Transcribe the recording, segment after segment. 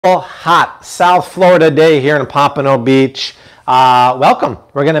Hot South Florida day here in Pompano Beach. Welcome.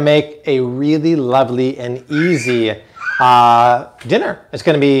 We're going to make a really lovely and easy dinner. It's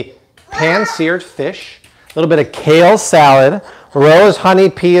going to be pan-seared fish, a little bit of kale salad. Rose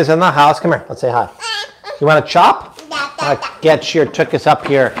honey pea is in the house. Come here. Let's say hi. You want to chop? Get your tuchus up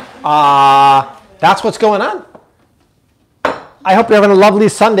here. That's what's going on. I hope you're having a lovely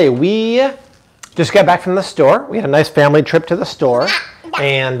Sunday. We just got back from the store. We had a nice family trip to the store.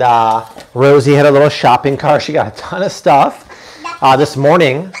 And Rosie had a little shopping cart. She got a ton of stuff. This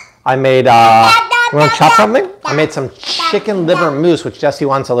morning, I made, you want to chop something? I made some chicken liver mousse, which Jessie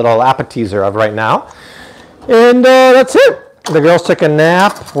wants a little appetizer of right now. And that's it. The girls took a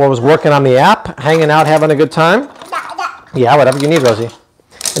nap. I was working on the app, hanging out, having a good time. Yeah, whatever you need, Rosie.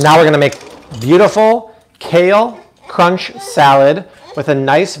 And now we're going to make beautiful kale crunch salad with a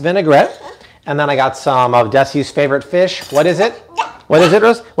nice vinaigrette. And then I got some of Desi's favorite fish. What is it? What is it,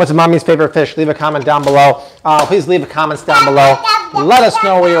 Rose? What's mommy's favorite fish? Leave a comment down below. Please leave comments down below. Let us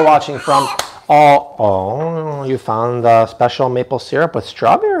know where you're watching from. Oh, you found the special maple syrup with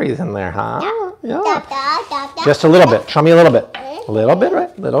strawberries in there, huh? Yeah. Just a little bit. Show me a little bit. A little bit,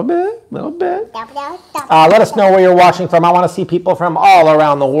 right? Little bit. Let us know where you're watching from. I want to see people from all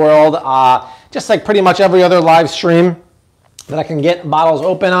around the world. Just like pretty much every other live stream that I can get bottles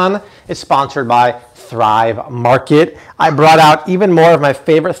open on, is sponsored by Thrive Market. I brought out even more of my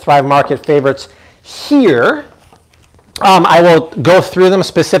favorite Thrive Market favorites here. I will go through them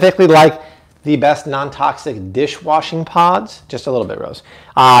specifically, like the best non-toxic dishwashing pods. Just a little bit, Rose.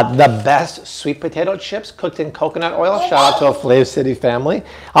 The best sweet potato chips cooked in coconut oil. Shout out to a Flave City family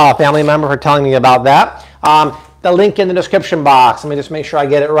member for telling me about that. The link in the description box. Let me just make sure I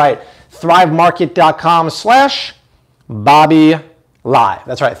get it right. thrivemarket.com/Bobby Live.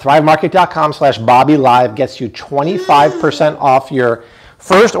 That's right. thrivemarket.com/Bobby Live gets you 25% off your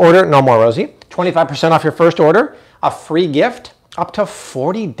first order. No more, Rosie. 25% off your first order. A free gift up to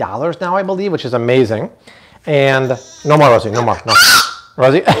 $40 now, I believe, which is amazing. And no more, Rosie. No more. No.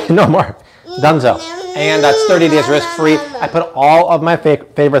 Rosie, no more. Dunzo. And that's 30 days risk free. I put all of my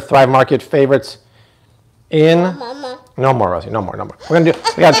favorite Thrive Market favorites in. No more, Rosie. No more. No more. We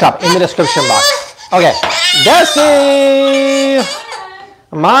got to chop in the description box. Okay. Desi!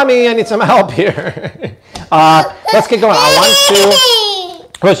 Mommy, I need some help here. Let's get going. I want to...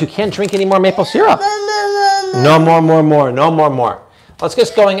 Rose, you can't drink any more maple syrup. No more. Let's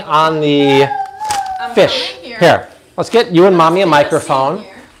get going on the fish. Here, let's get you and Mommy a microphone.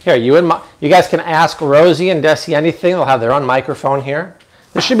 Here, you guys can ask Rosie and Desi anything. They'll have their own microphone here.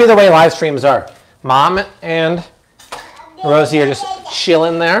 This should be the way live streams are. Mom and Rosie are just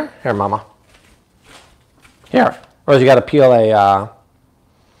chilling there. Here, Mama. Here, Rose, you got to peel a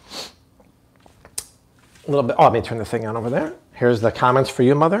little bit. Oh, let me turn the thing on over there. Here's the comments for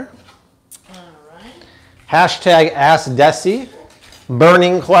you, Mother. All right. Hashtag Ask Desi.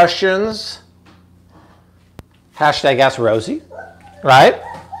 Burning questions. Hashtag Ask Rosie. Right?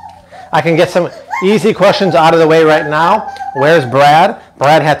 I can get some easy questions out of the way right now. Where's Brad?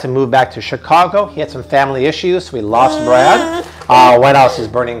 Brad had to move back to Chicago. He had some family issues, so we lost Brad. What else is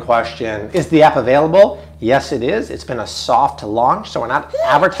burning question? Is the app available? Yes, it is. It's been a soft launch, so we're not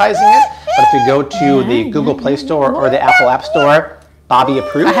advertising it. But if you go to the Google Play Store or the Apple App Store, Bobby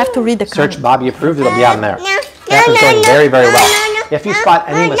Approved. I have to read the comments. Search Bobby Approved. It'll be on there. The app is going very, very well. If you spot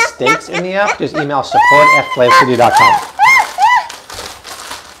any mistakes in the app, just email support@flavecity.com.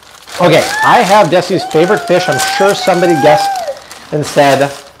 Okay, I have Desi's favorite fish. I'm sure somebody guessed and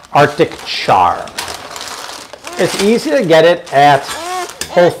said Arctic char. It's easy to get it at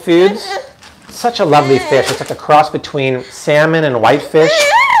Whole Foods. It's such a lovely fish. It's like a cross between salmon and whitefish.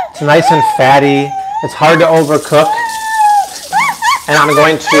 It's nice and fatty. It's hard to overcook. And I'm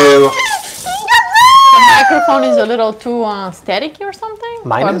going to... The microphone is a little too staticky or something?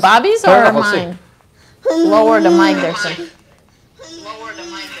 Mine or is? Bobby's or mine? Lower the mic there, sir.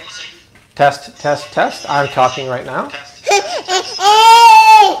 Test. I'm talking right now.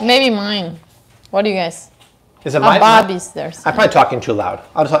 Maybe mine. What do you guys? Is it my Bobby's there? I'm probably talking too loud.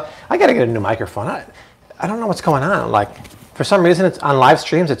 I gotta get a new microphone. I don't know what's going on. Like, for some reason, it's on live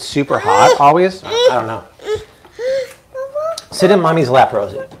streams. It's super hot always. I don't know. Sit in Mommy's lap,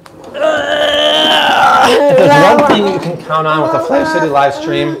 Rosie. If there's one thing you can count on with a Flave City live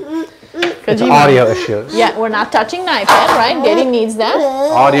stream, it's audio issues. Yeah, we're not touching the iPad, right? Daddy needs that.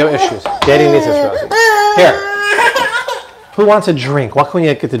 Audio issues. Daddy needs this, Rosie. Here. Who wants a drink? What can we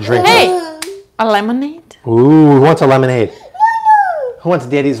get to drink? Hey, a lemonade. Ooh, who wants a lemonade? Who wants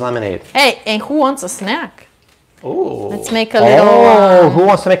Daddy's lemonade? Hey, and who wants a snack? Ooh. Let's make a little... Oh, who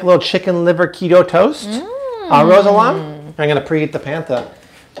wants to make a little chicken liver keto toast? Rosalan? I'm going to preheat the pan to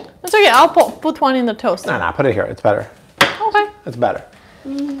It's okay. I'll put one in the toaster. No, put it here. It's better. Okay. It's better.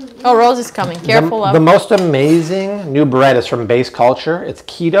 Oh, Rose is coming. Careful. The most amazing new bread is from Base Culture. It's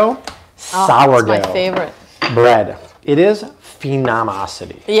keto sourdough. It's my favorite bread. It is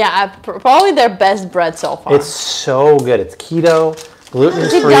phenomasity. Yeah, probably their best bread so far. It's so good. It's keto,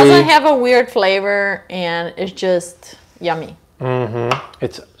 gluten-free. It doesn't have a weird flavor, and it's just yummy.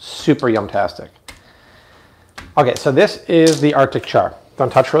 It's super yum-tastic. Okay, so this is the Arctic char.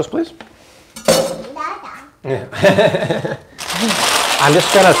 Don't touch, Rose, please. I'm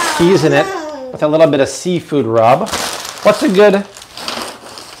just gonna season it with a little bit of seafood rub. What's a good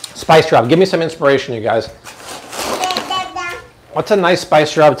spice rub? Give me some inspiration, you guys. What's a nice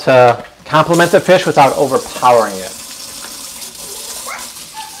spice rub to complement the fish without overpowering it?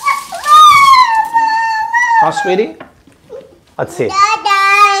 Huh, sweetie? Let's see.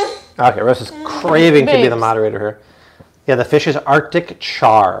 Okay, Rose is craving to be the moderator here. Yeah, the fish is Arctic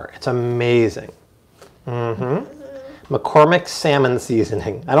char. It's amazing. McCormick salmon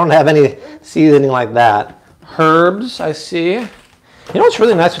seasoning. I don't have any seasoning like that. Herbs, I see. You know what's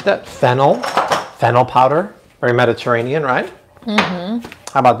really nice with that? Fennel. Fennel powder. Very Mediterranean, right? How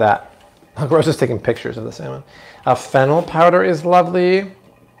about that? Rose is taking pictures of the salmon. Fennel powder is lovely.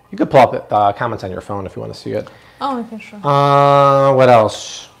 You could pull up the comments on your phone if you want to see it. Oh, okay, sure. What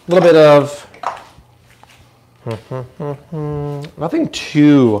else? A little bit of... nothing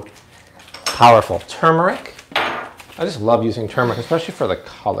too powerful. Turmeric. I just love using turmeric, especially for the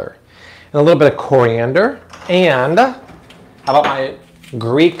color. And a little bit of coriander. And how about my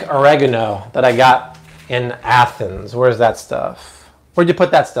Greek oregano that I got in Athens? Where's that stuff? Where'd you put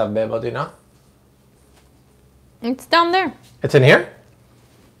that stuff, Bebo? Do you know? It's down there. It's in here?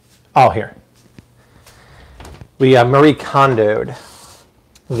 Oh, here. We Marie Kondo'd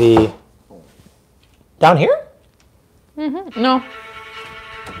the... Down here? No.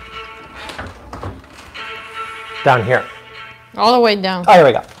 Down here. All the way down. Oh, here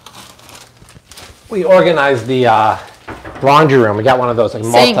we go. We organized the laundry room. We got one of those like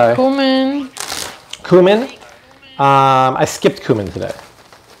Saying cumin. Cumin? I skipped cumin today.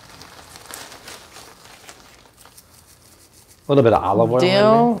 A little bit of olive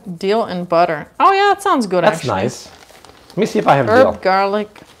oil. Dill and butter. Oh yeah, that sounds good. That's actually. nice. Let me see if I have Herb, dill.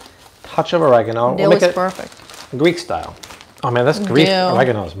 garlic. Touch of oregano. Dill is perfect. Greek style. Oh man, this Greek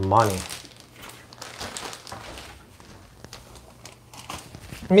oregano is money.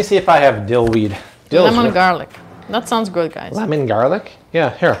 Let me see if I have dill weed. Lemon garlic. That sounds good, guys. Lemon garlic?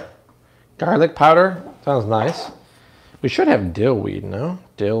 Yeah, here. Garlic powder. Sounds nice. We should have dill weed, no?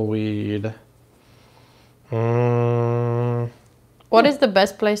 Dill weed. What is the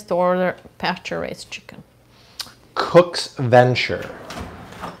best place to order pasture-raised chicken? Cook's Venture.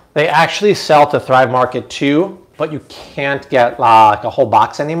 They actually sell to Thrive Market too, but you can't get like a whole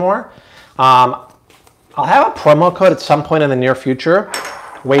box anymore. I'll have a promo code at some point in the near future.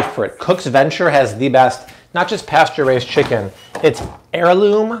 Wait for it. Cook's Venture has the best, not just pasture-raised chicken. It's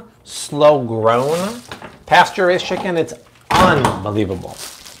heirloom, slow-grown pasture-raised chicken. It's unbelievable.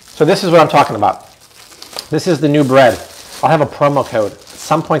 So this is what I'm talking about. This is the new bread. I'll have a promo code at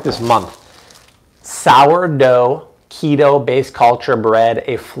some point this month. Sourdough keto Base Culture bread,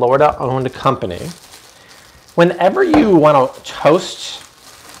 a Florida-owned company. Whenever you want to toast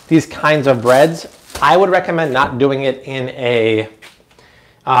these kinds of breads, I would recommend not doing it in a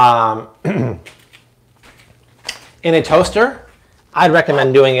in a toaster. I'd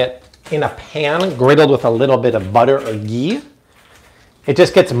recommend doing it in a pan griddled with a little bit of butter or ghee. It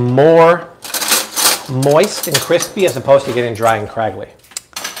just gets more moist and crispy as opposed to getting dry and craggly.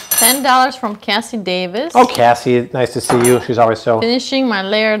 $10 from Cassie Davis. Oh, Cassie, nice to see you. She's always so... Finishing my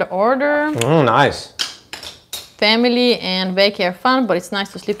layered order. Nice. Family and vacay fun, but it's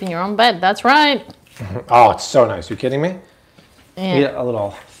nice to sleep in your own bed. That's right. Oh, it's so nice. You kidding me? Yeah. Need a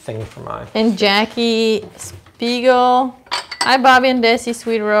little thing for mine. And Jackie Spiegel. Hi, Bobby and Desi,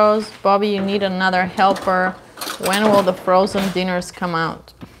 Sweet Rose. Bobby, you need another helper. When will the frozen dinners come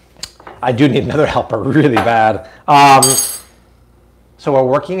out? I do need another helper really bad. So we're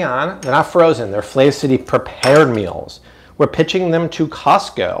working on, they're not frozen, they're Flave City prepared meals. We're pitching them to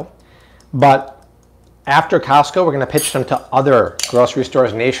Costco, but after Costco, we're gonna pitch them to other grocery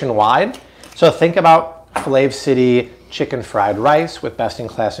stores nationwide. So think about Flave City chicken fried rice with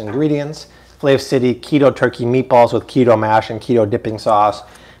best-in-class ingredients, Flave City keto turkey meatballs with keto mash and keto dipping sauce,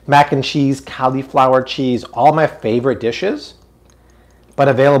 mac and cheese, cauliflower cheese, all my favorite dishes, but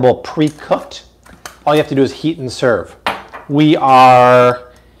available pre-cooked. All you have to do is heat and serve. We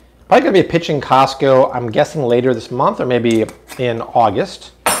are probably going to be pitching Costco, I'm guessing later this month or maybe in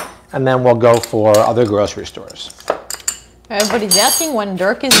August. And then we'll go for other grocery stores. Everybody's asking when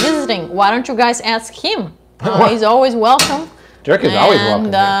Dirk is visiting. Why don't you guys ask him? He's always welcome. Dirk is always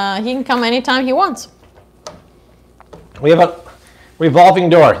welcome. And he can come anytime he wants. We have a revolving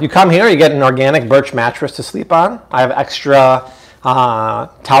door. You come here, you get an organic birch mattress to sleep on. I have extra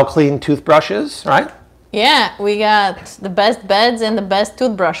towel clean toothbrushes, right? Yeah, we got the best beds and the best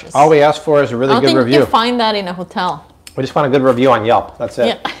toothbrushes. All we ask for is a really good review. I don't think you can find that in a hotel. We just want a good review on Yelp. That's it.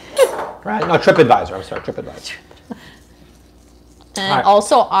 Yeah. Right? No, TripAdvisor. I'm sorry, TripAdvisor. And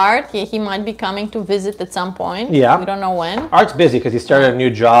also Art, he might be coming to visit at some point. Yeah. We don't know when. Art's busy because he started a new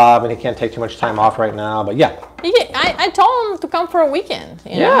job and he can't take too much time off right now, but yeah. I told him to come for a weekend.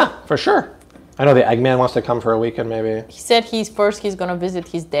 You know? Yeah, for sure. I know the Eggman wants to come for a weekend maybe. He said he's going to visit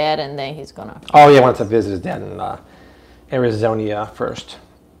his dad and then he's going to... Oh, yeah, wants to visit his dad in Arizona first.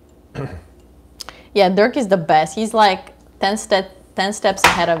 Yeah, Dirk is the best. He's like 10 steps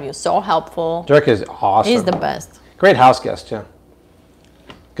ahead of you. So helpful. Dirk is awesome. He's the best. Great house guest, too.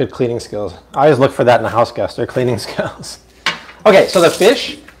 Good cleaning skills. I always look for that in a house guest, their cleaning skills. Okay, so the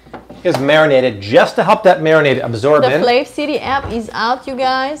fish is marinated just to help that marinade absorb in. The Flave City app is out, you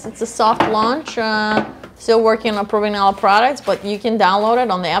guys. It's a soft launch. Still working on approving all products, but you can download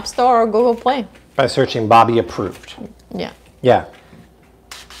it on the App Store or Google Play. By searching Bobby Approved. Yeah. Yeah.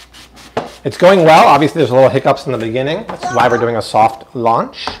 It's going well. Obviously, there's a little hiccups in the beginning. That's why we're doing a soft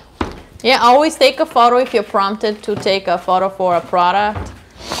launch. Yeah, always take a photo if you're prompted to take a photo for a product.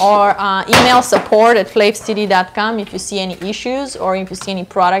 Or email support@flavecity.com if you see any issues or if you see any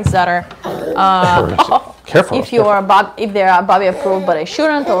products that are careful. If they are Bobby approved but they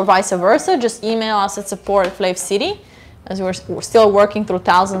shouldn't, or vice versa, just email us at support@flavecity, as we're still working through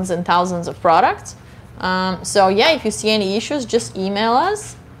thousands and thousands of products. So yeah, if you see any issues, just email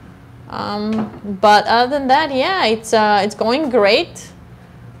us. But other than that, yeah, it's going great,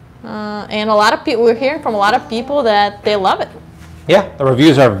 and a lot of people, we're hearing from a lot of people that they love it. Yeah, the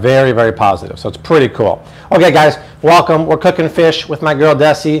reviews are very, very positive, so it's pretty cool. Okay, guys, welcome. We're cooking fish with my girl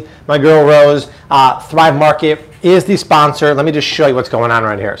Desi, my girl Rose. Thrive Market is the sponsor. Let me just show you what's going on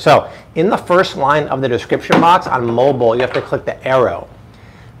right here. So in the first line of the description box on mobile, you have to click the arrow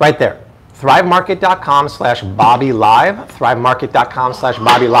right there. thrivemarket.com/BobbyLive.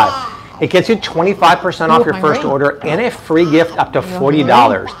 thrivemarket.com/BobbyLive. It gets you 25% off your first order and a free gift up to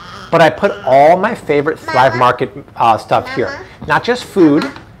 $40. But I put all my favorite Thrive Market stuff here. Not just food,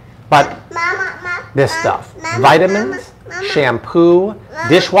 but this stuff. Vitamins, shampoo,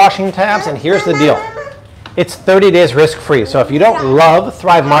 dishwashing tabs, and here's the deal. It's 30 days risk-free. So if you don't love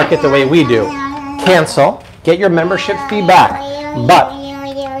Thrive Market the way we do, cancel, get your membership fee back. But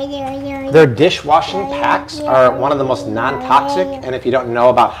their dishwashing packs are one of the most non-toxic, and if you don't know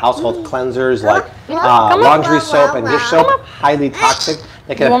about household cleansers like laundry soap and dish soap, highly toxic.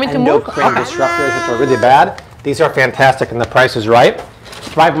 They can have endocrine disruptors, which are really bad. These are fantastic, and the price is right.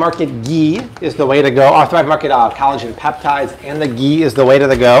 Thrive Market ghee is the way to go. Or Thrive Market collagen peptides and the ghee is the way to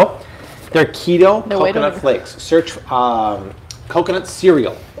go. They're keto coconut flakes. Search coconut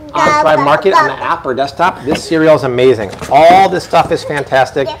cereal on Thrive Market on the app or desktop. This cereal is amazing. All this stuff is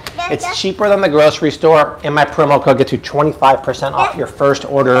fantastic. It's cheaper than the grocery store, and my promo code gets you 25% off your first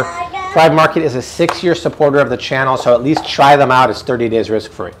order. Thrive Market is a 6-year supporter of the channel, so at least try them out. It's 30 days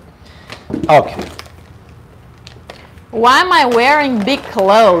risk-free. Okay. Why am I wearing big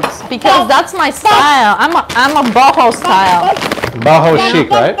clothes? Because that's my style. I'm a boho style. Boho chic,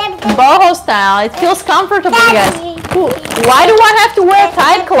 right? Boho style. It feels comfortable, you guys. Why do I have to wear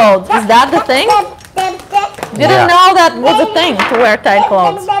tight clothes? Is that the thing? Didn't know that was a thing to wear tight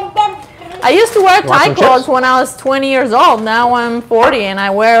clothes. I used to wear tight clothes when I was 20 years old. Now I'm 40 and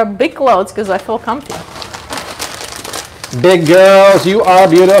I wear big clothes because I feel comfy. Big girls, you are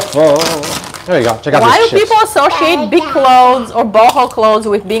beautiful. There you go. Check out Why these do people associate big clothes or boho clothes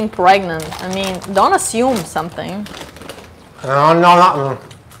with being pregnant? I mean, don't assume something. Oh, no, not.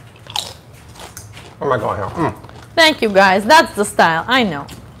 Where am I going here? Thank you, guys. That's the style. I know.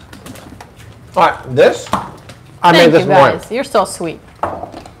 All right, this I made this morning. Guys. You're so sweet.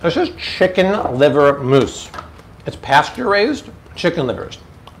 This is chicken liver mousse. It's pasture-raised chicken livers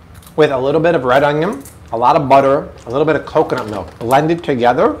with a little bit of red onion, a lot of butter, a little bit of coconut milk, blended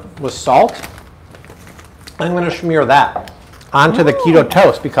together with salt. I'm going to smear that onto the keto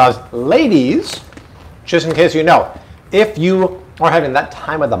toast because, ladies, just in case you know, if you are having that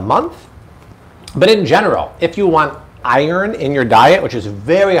time of the month, but in general, if you want iron in your diet, which is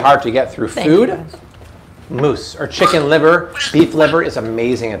very hard to get through food, mousse or chicken liver, beef liver is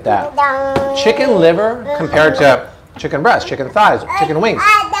amazing at that. Chicken liver compared to chicken breast, chicken thighs, chicken wings,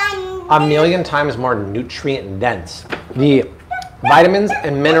 1,000,000 times more nutrient dense. The vitamins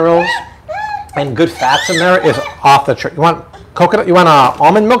and minerals and good fats in there is off the chart. You want coconut? You want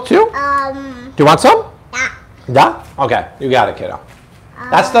almond milk too? Do you want some? Yeah. Yeah? Okay, you got it, kiddo.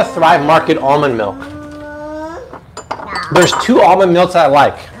 That's the Thrive Market almond milk. There's 2 almond milks I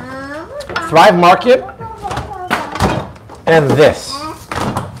like. Thrive Market and this.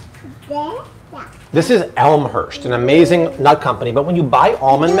 This is Elmhurst, an amazing nut company. But when you buy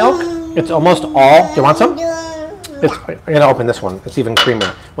almond milk, it's almost all. Do you want some? I'm gonna open this one. It's even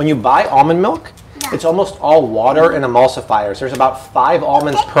creamier. When you buy almond milk, it's almost all water and emulsifiers. There's about 5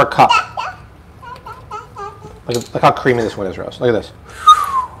 almonds per cup. Look how creamy this one is, Rose. Look at this.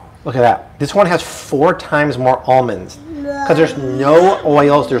 Look at that. This one has 4 times more almonds because there's no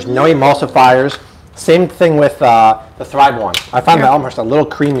oils, there's no emulsifiers. Same thing with the Thrive one. I found the Elmhurst a little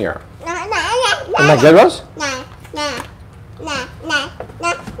creamier. Isn't that good, Rose?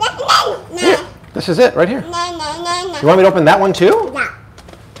 Here, this is it right here. You want me to open that one too?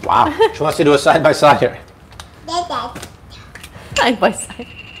 Wow. She wants to do a side by side here. Side by side.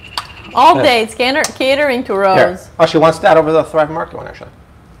 All day, it's catering to Rose. Here. Oh, she wants that over the Thrive Market one, actually.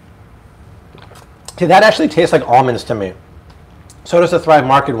 See, that actually tastes like almonds to me. So does the Thrive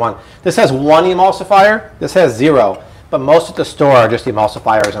Market one. This has 1 emulsifier. This has 0. But most at the store are just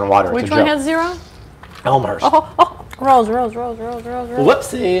emulsifiers and water. Which one has 0? Elmhurst. Oh, Rose.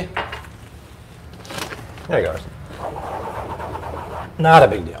 Whoopsie. There you go. Not a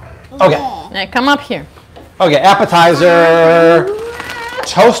big deal. Okay. Now come up here. Okay, appetizer,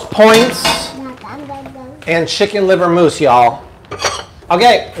 toast points, and chicken liver mousse, y'all.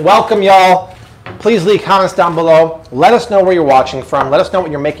 Okay, welcome, y'all. Please leave comments down below. Let us know where you're watching from. Let us know what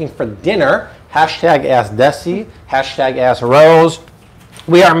you're making for dinner. Hashtag Ask Desi, hashtag Ask Rose.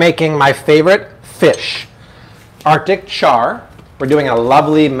 We are making my favorite fish, Arctic char. We're doing a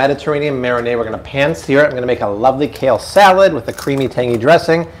lovely Mediterranean marinade. We're going to pan sear it. I'm going to make a lovely kale salad with a creamy, tangy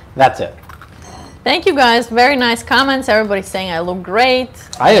dressing. That's it. Thank you guys. Very nice comments. Everybody's saying I look great.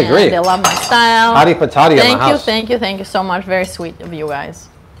 I agree. They love my style. Hottie patati in my house. Thank you so much. Very sweet of you guys.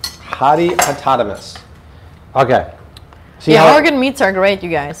 Hottie patatimus. Okay. See The organ meats are great, you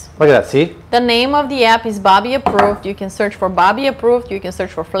guys. Look at that, see? The name of the app is Bobby Approved. You can search for Bobby Approved. You can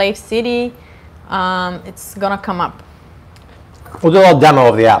search for Flave City. It's going to come up. We'll do a little demo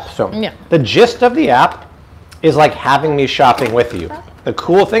of the app soon. Yeah. The gist of the app is like having me shopping with you. The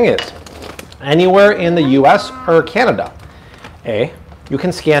cool thing is, anywhere in the US or Canada, you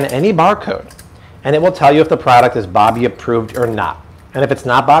can scan any barcode and it will tell you if the product is Bobby approved or not. And if it's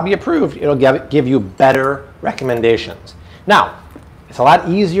not Bobby approved, it'll give you better recommendations. Now, it's a lot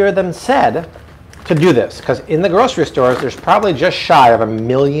easier than said to do this because in the grocery stores, there's probably just shy of 1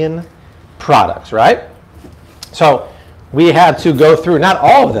 million products, right? So we had to go through, not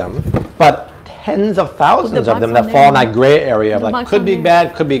all of them, but tens of thousands of them that fall in that gray area of like could be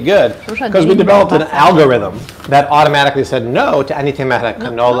bad, could be good, because we developed an algorithm that automatically said no to anything that had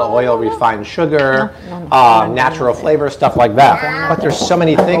canola oil, refined sugar, natural flavor, stuff like that. But there's so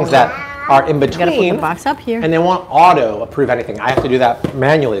many things that are in between, box up here. and they won't auto approve anything. I have to do that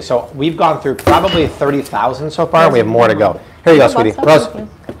manually. So we've gone through probably 30,000 so far, and we have more to go. Here you go, sweetie. Rose,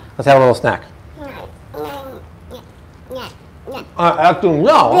 let's have a little snack. Actually,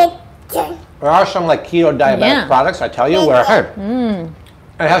 no. There are some like keto diabetic products, I tell you, where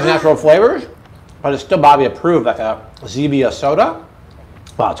it has natural flavors, but it's still Bobby approved, like a Zevia soda.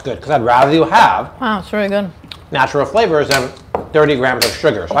 Well, it's good because I'd rather you have it's really good. natural flavors than 30 grams of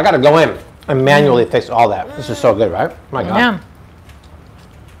sugar. So I got to go in and manually fix all that. This is so good, right? Oh my God. Yeah.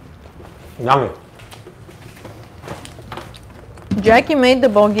 Yummy. Jackie made the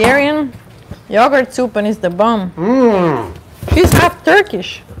Bulgarian yogurt soup and it's the bomb. She's half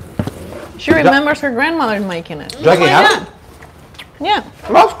Turkish. She remembers her grandmother making it. Jackie has it? Yeah.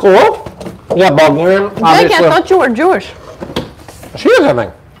 That's cool. Yeah, Bulgarian, Jackie, obviously. I thought you were Jewish. She is, I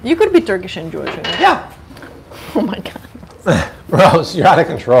think. You could be Turkish and Jewish. Yeah. Oh my God. Rose, you're out of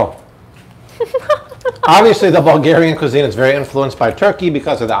control. Obviously, the Bulgarian cuisine is very influenced by Turkey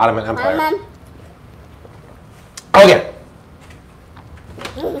because of the Ottoman Empire. Okay.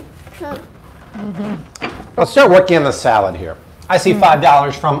 Let's start working on the salad here. I see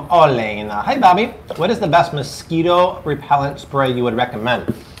 $5 from Olena. Hi, Bobby. What is the best mosquito repellent spray you would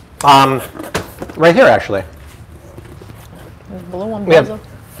recommend? Right here, actually. There's blue one. We have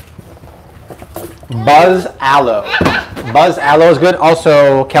Buzz Aloe. Buzz Aloe is good.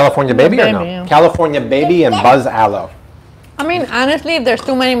 Also, California Baby or no? Yeah. California Baby and Buzz Aloe. I mean, honestly, if there's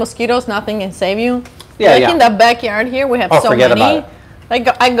too many mosquitoes, nothing can save you. Yeah, like in the backyard here, we have so forget many. about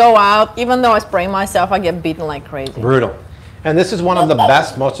it. I go out, even though I spray myself, I get beaten like crazy. Brutal. And this is one of the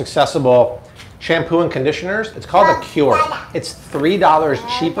best, most accessible shampoo and conditioners. It's called Acure. It's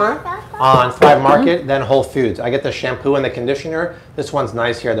 $3 cheaper on Thrive Market than Whole Foods. I get the shampoo and the conditioner. This one's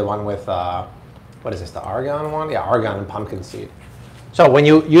nice here, the one with, what is this, the argan one? Yeah, argan and pumpkin seed. So when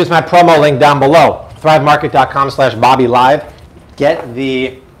you use my promo link down below, thrivemarket.com/BobbyLive, get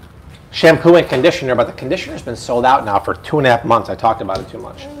the shampoo and conditioner, but the conditioner's been sold out now for 2.5 months. I talked about it too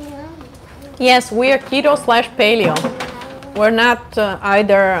much. Yes, we are keto/paleo. We're not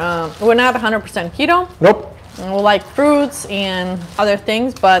we're not 100% keto. Nope. We like fruits and other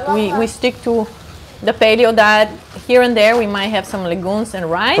things, but we stick to the paleo diet. Here and there, we might have some legumes and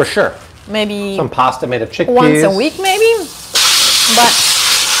rice. For sure. Maybe some pasta made of chickpeas. Once a week, maybe. But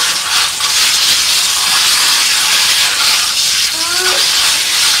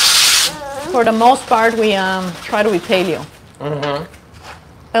for the most part, we try to be paleo.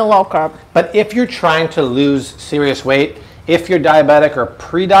 And low carb. But if you're trying to lose serious weight, if you're diabetic or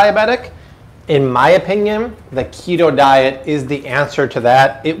pre-diabetic, in my opinion, the keto diet is the answer to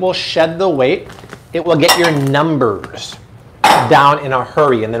that. It will shed the weight. It will get your numbers down in a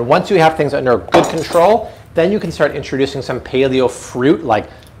hurry. And then once you have things under good control, then you can start introducing some paleo fruit like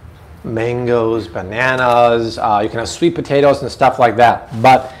mangoes, bananas. You can have sweet potatoes and stuff like that.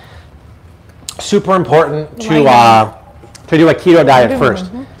 But super important to do a keto diet first.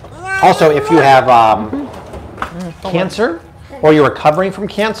 Also, if you have cancer or you're recovering from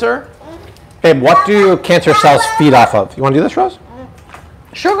cancer, babe, what do cancer cells feed off of? You want to do this, Rose?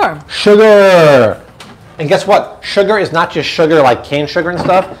 Sugar. Sugar. And guess what? Sugar is not just sugar like cane sugar and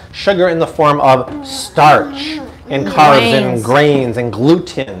stuff. Sugar in the form of starch and carbs and grains and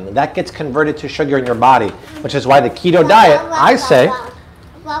gluten. That gets converted to sugar in your body, which is why the keto diet, I say,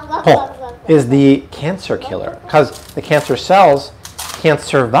 is the cancer killer, because the cancer cells can't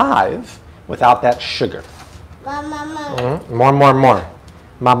survive without that sugar. More.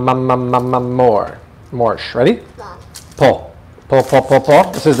 More. Ready? Pull.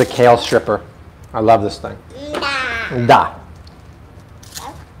 This is the kale stripper. I love this thing. Da.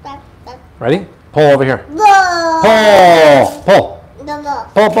 Ready? Pull over here. Pull. Pull.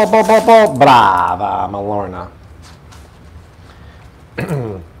 Brava, Malorna.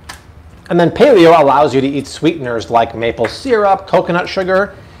 And then paleo allows you to eat sweeteners like maple syrup, coconut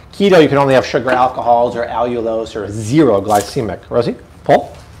sugar. Keto, you can only have sugar alcohols or allulose or zero glycemic. Rosie,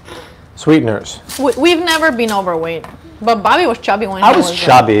 pull. Sweeteners. We've never been overweight, but Bobby was chubby when I was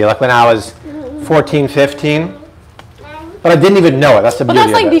chubby, like when I was 14, 15. But I didn't even know it. That's the beauty of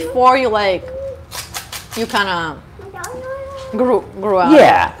it. But that's like before you kind of grew out.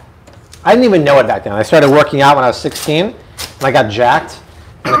 Yeah. I didn't even know it back then. I started working out when I was 16, and I got jacked.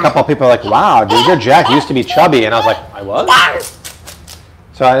 And a couple of people are like, wow, dude, you're jacked. You used to be chubby. And I was like, I was?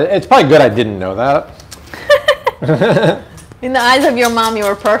 So it's probably good I didn't know that. In the eyes of your mom, you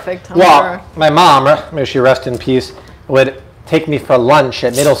were perfect. Well, my mom, may she rest in peace, would take me for lunch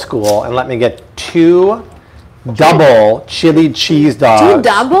at middle school and let me get 2 double chili cheese dogs. 2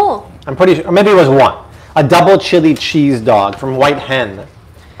 double? I'm pretty sure, maybe it was 1. A double chili cheese dog from White Hen.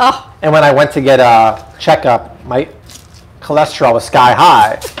 Oh. And when I went to get a checkup, my cholesterol was sky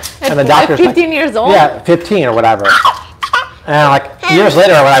high. And the doctor's 15 years old? Yeah, 15 or whatever. And like years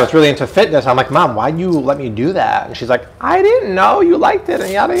later when I was really into fitness, I'm like, Mom, why'd you let me do that? And she's like, I didn't know you liked it and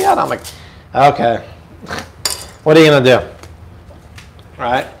yada yada. I'm like, okay, what are you gonna do?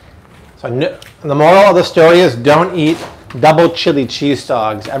 All right. So the moral of the story is don't eat double chili cheese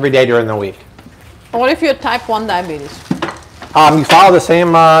dogs every day during the week. What if you have type 1 diabetes? You follow the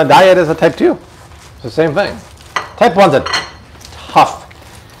same diet as a type 2. It's the same thing. Type 1's a tough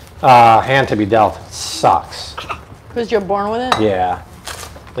hand to be dealt. It sucks. Because you're born with it? Yeah.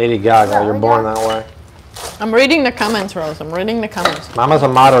 Lady Gaga, you're born that way. I'm reading the comments, Rose. I'm reading the comments. Mama's a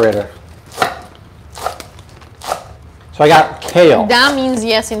moderator. So I got kale. That means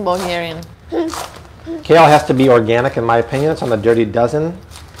yes in Bulgarian. Kale has to be organic, in my opinion. It's on the Dirty Dozen.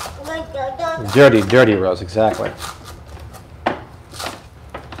 Dirty, Rose, exactly.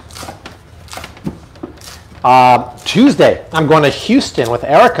 Tuesday, I'm going to Houston with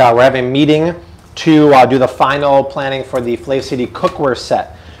Erica. We're having a meeting to do the final planning for the Flave City cookware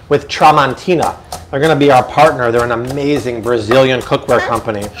set with Tramontina. They're going to be our partner. They're an amazing Brazilian cookware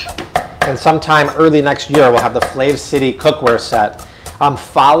company. And sometime early next year, we'll have the Flave City cookware set.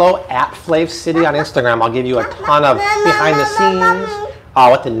 Follow at Flave City on Instagram. I'll give you a ton of behind the scenes,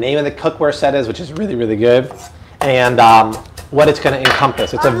 what the name of the cookware set is, which is really, really good, and what it's going to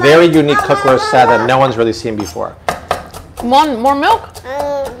encompass. It's a very unique cookware set that no one's really seen before. More milk?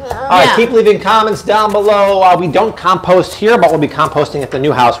 All right, keep leaving comments down below. We don't compost here, but we'll be composting at the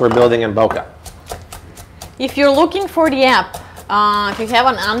new house we're building in Boca. If you're looking for the app, If you have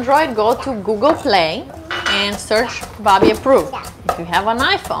an Android, go to Google Play and search Bobby Approved. If you have an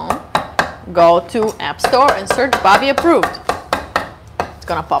iPhone, go to App Store and search Bobby Approved. It's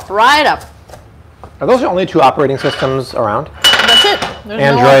gonna pop right up. Are those the only two operating systems around? That's it. There's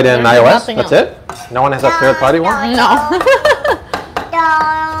Android and iOS? nothing That's else. it? No one has a third party one? No.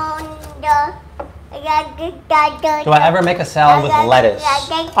 Do I ever make a salad with lettuce?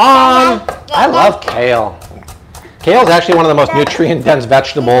 I love kale. Kale is actually one of the most nutrient-dense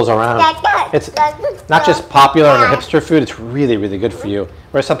vegetables around. It's not just popular in the hipster food, it's really, really good for you.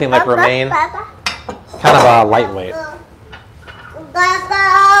 Whereas something like romaine, kind of a lightweight.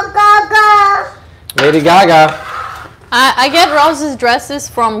 Lady Gaga. I get Rose's dresses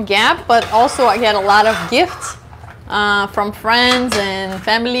from Gap, but also I get a lot of gifts from friends and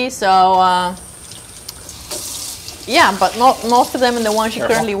family. So yeah, but most of them and the one she's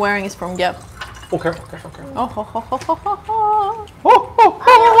currently wearing is from Gap. Okay. Oh, ho, ho, ho, ho,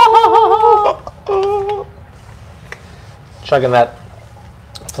 ho. Chugging that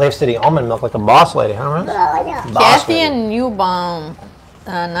Flave City almond milk like a boss lady, huh, Rose? Kathy and Newbaum,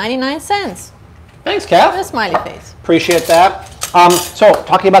 99 cents. Thanks, Kath. A smiley face. Appreciate that. So,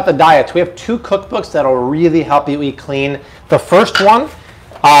 talking about the diets, we have 2 cookbooks that'll really help you eat clean. The first one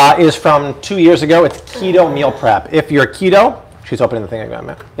is from 2 years ago. It's Keto Meal Prep. If you're keto, she's opening the thing again,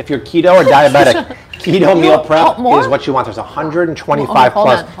 man. If you're keto or diabetic, Keto Meal Prep is what you want. There's 125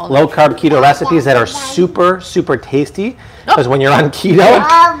 plus low-carb keto recipes that are super, super tasty. Because when you're on keto,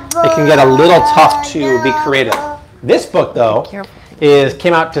 it can get a little tough to be creative. This book, though,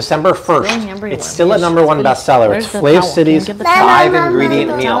 came out December 1st. It's still a #1 bestseller. It's Flave City's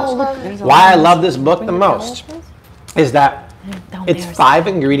 5-ingredient meals. Why I love this book the most is that it's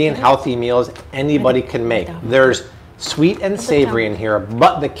 5-ingredient healthy meals anybody can make. There's sweet and savory in here,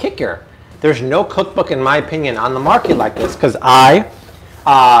 but the kicker, there's no cookbook, in my opinion, on the market like this, because I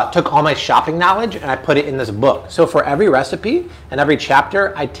took all my shopping knowledge and I put it in this book. So for every recipe and every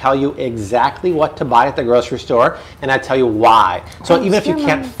chapter, I tell you exactly what to buy at the grocery store, and I tell you why. So even if you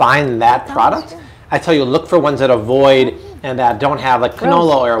can't find that product, I tell you look for ones that avoid and that don't have like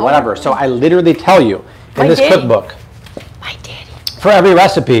canola oil or whatever. So I literally tell you in this cookbook, for every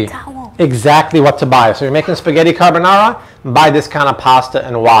recipe, exactly what to buy. So you're making spaghetti carbonara, buy this kind of pasta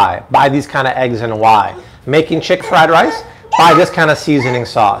and why. Buy these kind of eggs and why. Making chicken fried rice, buy this kind of seasoning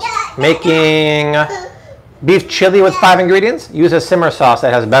sauce. Making beef chili with 5 ingredients, use a simmer sauce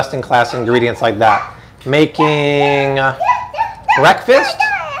that has best in class ingredients like that. Making breakfast,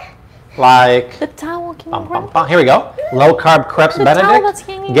 like, here we go, low carb crepes Benedict,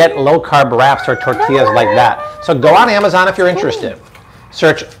 get low carb wraps or tortillas like that. So go on Amazon if you're interested.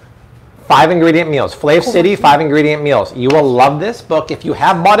 Search 5-ingredient meals, Flave City 5-ingredient meals. You will love this book. If you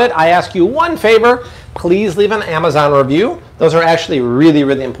have bought it, I ask you one favor, please leave an Amazon review. Those are actually really,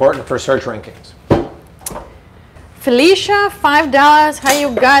 really important for search rankings. Felicia, $5. Hi,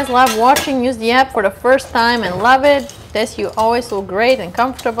 you guys, love watching. Use the app for the first time and love it. This, you always look great and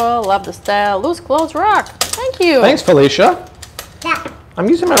comfortable. Love the style. Loose clothes rock. Thank you. Thanks, Felicia. I'm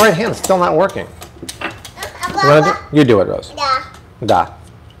using my right hand, still not working. You do it, Rose. Da.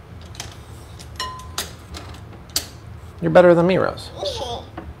 You're better than me, Rose.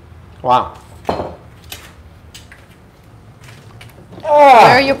 Wow.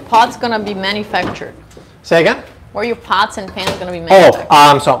 Where are your pots gonna be manufactured? Say again? Where are your pots and pans gonna be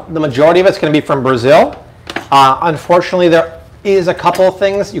manufactured? So the majority of it's gonna be from Brazil. Unfortunately, there is a couple of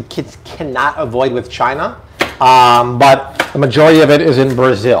things you kids cannot avoid with China, but the majority of it is in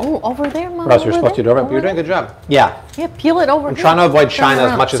Brazil. Oh, over there, Mom. What else you're supposed to do over there? You're doing a good job. Yeah. Yeah, peel it over. I'm trying to avoid China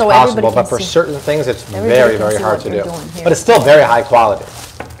as much as possible, but for certain things, it's very, very hard to do. But it's still very high quality.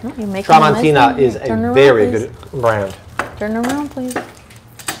 Tramontina is a very good brand. Turn around, please.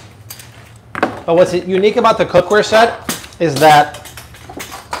 But what's unique about the cookware set is that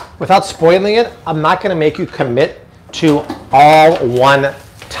without spoiling it, I'm not going to make you commit to all one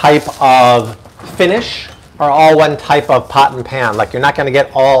type of finish or all one type of pot and pan. Like you're not going to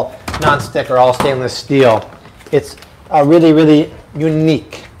get all non-stick or all stainless steel. It's a really, really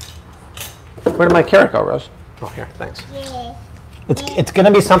unique. Where did my carrot go, Rose? Oh, here, thanks. It's going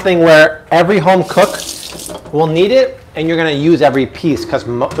to be something where every home cook will need it, and you're going to use every piece. Because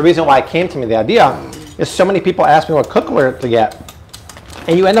the reason why it came to me, the idea, is so many people ask me what cookware to get,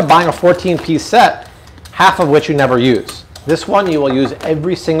 and you end up buying a 14-piece set, half of which you never use. This one, you will use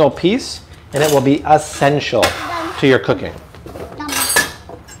every single piece, and it will be essential to your cooking.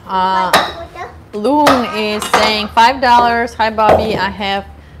 Loon is saying $5. Hi, Bobby. I have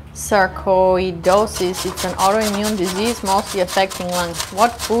sarcoidosis. It's an autoimmune disease mostly affecting lungs.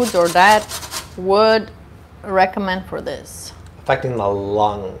 What foods or diet would recommend for this? affecting the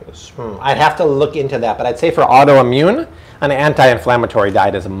lungs. I'd have to look into that, but I'd say for autoimmune, an anti-inflammatory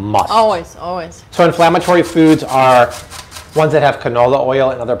diet is a must. Always, always. So inflammatory foods are ones that have canola oil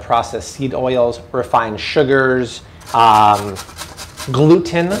and other processed seed oils, refined sugars,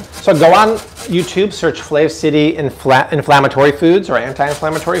 gluten. So go on YouTube, search Flav City inflammatory foods or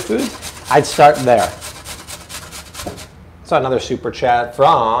anti-inflammatory foods. I'd start there. So another super chat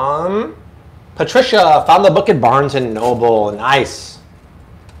from Patricia. Found the book at Barnes & Noble. Nice.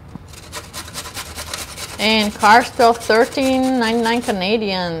 And Carstell 13.99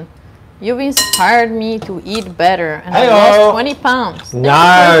 Canadian. You've inspired me to eat better, and I lost 20 pounds. Nice.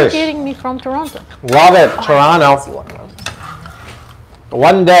 Thanks for educating me from Toronto. Love it, Toronto.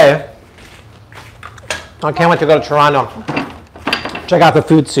 One day, I can't wait to go to Toronto. Check out the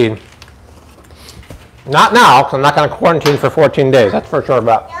food scene. Not now, because I'm not going to quarantine for 14 days. That's for sure,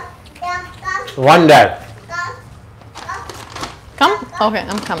 but one day. Come? Okay,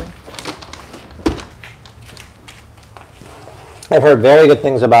 I'm coming. I've heard very good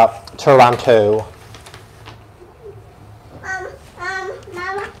things about Toronto.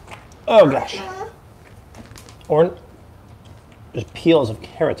 Oh gosh. Or there's peels of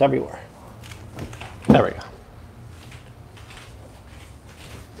carrots everywhere. There we go.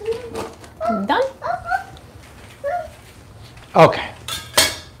 Done? Okay.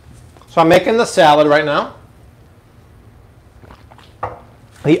 So I'm making the salad right now.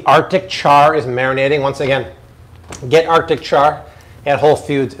 The Arctic char is marinating. Once again, get Arctic char at Whole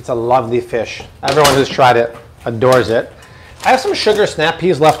Foods. It's a lovely fish. Everyone who's tried it adores it. I have some sugar snap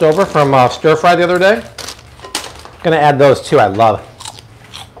peas left over from stir fry the other day. Gonna add those too. I love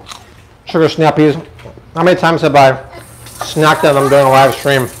sugar snap peas. How many times have I snacked on them during a live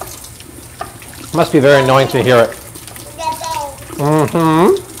stream? Must be very annoying to hear it.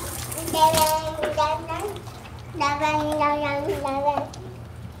 Mm-hmm.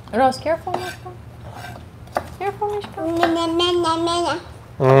 Rose, careful, Mishka. Careful, Mishka.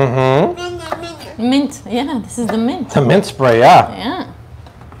 Mm-hmm. Mint. Yeah, this is the mint. The mint spray, yeah.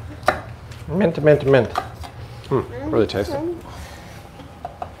 Yeah. Mint, mint, mint. Really tasty.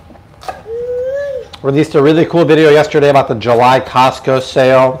 Released a really cool video yesterday about the July Costco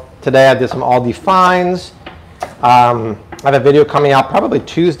sale. Today I did some Aldi finds. I have a video coming out probably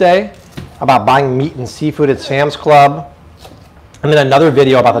Tuesday about buying meat and seafood at Sam's Club. And then another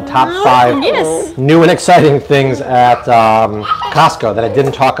video about the top 5 new and exciting things at Costco that I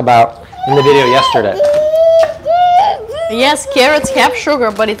didn't talk about in the video yesterday. Yes, carrots have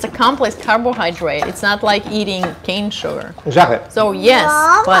sugar, but it's a complex carbohydrate. It's not like eating cane sugar. Exactly. So yes,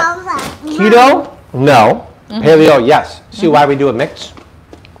 but keto, no. Paleo, yes. See why we do a mix?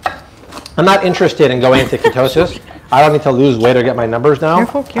 I'm not interested in going into ketosis. I don't need to lose weight or get my numbers down.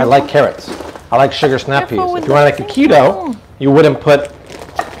 Careful, careful. I like carrots. I like sugar snap peas. Careful If with you want to make a keto, you wouldn't put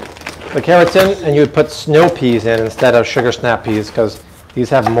the carrots in, and you would put snow peas in instead of sugar snap peas because these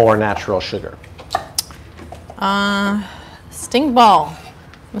have more natural sugar. stink ball.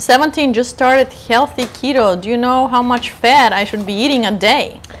 I'm 17, just started healthy keto. Do you know how much fat I should be eating a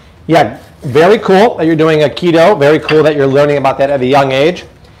day? Yeah, very cool that you're doing a keto. Very cool that you're learning about that at a young age.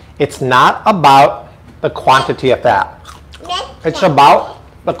 It's not about the quantity of fat. It's about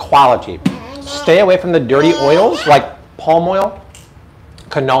the quality. Stay away from the dirty oils like palm oil,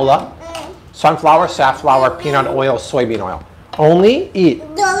 canola, sunflower, safflower, peanut oil, soybean oil. Only eat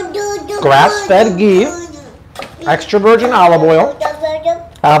grass-fed ghee, extra virgin olive oil,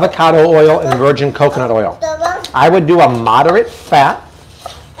 avocado oil, and virgin coconut oil. I would do a moderate fat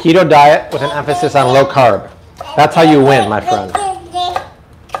keto diet with an emphasis on low carb. That's how you win, my friend.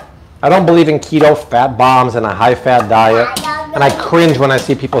 I don't believe in keto fat bombs and a high fat diet. And I cringe when I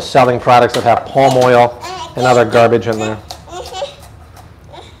see people selling products that have palm oil and other garbage in there.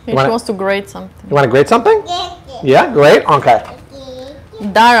 He wants to grate something. You want to grate something? Yeah, great. Okay.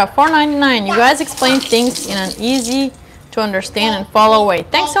 Dara, $4.99. You guys explain things in an easy to understand and follow way.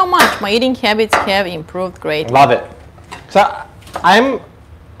 Thanks so much. My eating habits have improved greatly. Love it. So I'm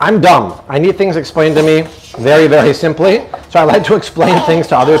dumb. I need things explained to me very, very simply. So I like to explain things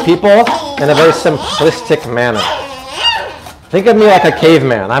to other people in a very simplistic manner. Think of me like a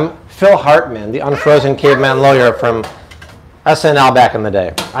caveman. I'm Phil Hartman, the unfrozen caveman lawyer from SNL back in the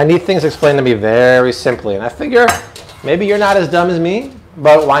day. I need things explained to me very simply. And I figure maybe you're not as dumb as me,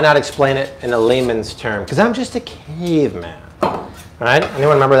 but why not explain it in a layman's term? Because I'm just a caveman. All right?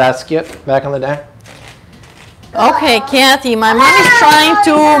 Anyone remember that skit back in the day? Okay, Kathy, my mom is trying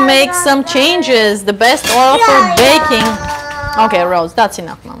to make some changes. The best oil for baking. Okay, Rose, that's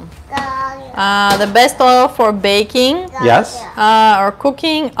enough, Mom. The best oil for baking. Yes. Or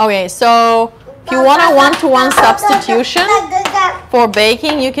cooking. Okay, so if you want a one-to-one substitution, For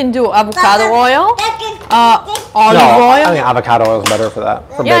baking, you can do avocado oil, olive No, oil. I think avocado oil is better for that.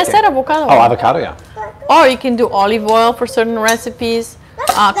 For Yeah, I baking. said avocado Oh, oil. avocado, yeah. Or you can do olive oil for certain recipes,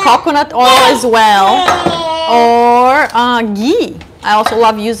 coconut oil as well, or ghee. I also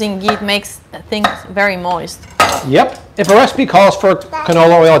love using ghee. It makes things very moist. Yep. If a recipe calls for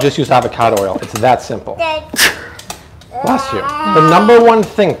canola oil, just use avocado oil. It's that simple. Bless you. The number one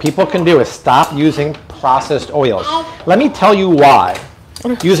thing people can do is stop using processed oils. Let me tell you why.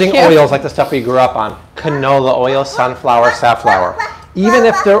 Using oils like the stuff we grew up on, canola oil, sunflower, safflower, even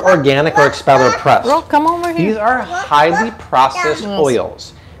if they're organic or expeller pressed, Bro, come over here. these are highly processed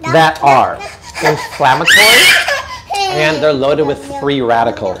oils that are inflammatory and they're loaded with free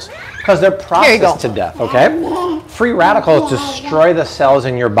radicals because they're processed to death, okay? Free radicals destroy the cells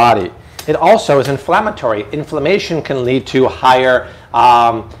in your body. It also is inflammatory. Inflammation can lead to higher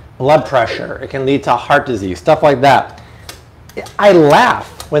blood pressure. It can lead to heart disease, stuff like that. I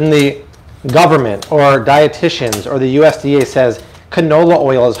laugh when the government or dietitians or the USDA says canola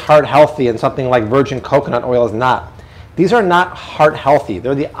oil is heart healthy and something like virgin coconut oil is not. These are not heart healthy.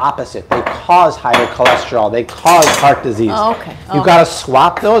 They're the opposite. They cause higher cholesterol. They cause heart disease. Oh, okay. You've got to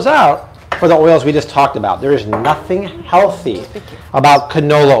swap those out for the oils we just talked about. There is nothing healthy about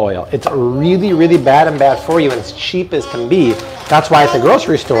canola oil. It's really, really bad and bad for you, and it's cheap as can be. That's why at the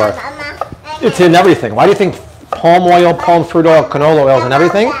grocery store, it's in everything. Why do you think palm oil, palm fruit oil, canola oils and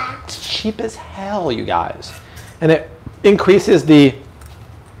everything? It's cheap as hell, you guys. And it increases the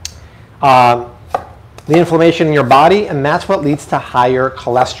inflammation in your body, and that's what leads to higher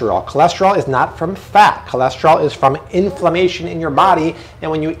cholesterol. Cholesterol is not from fat. Cholesterol is from inflammation in your body, and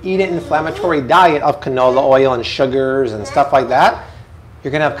when you eat an inflammatory diet of canola oil and sugars and stuff like that,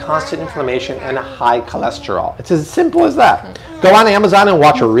 you're going to have constant inflammation and high cholesterol. It's as simple as that. Go on Amazon and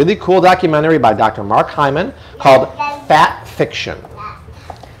watch a really cool documentary by Dr. Mark Hyman called Fat Fiction.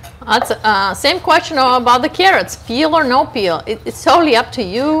 That's same question about the carrots. Peel or no peel? It's totally up to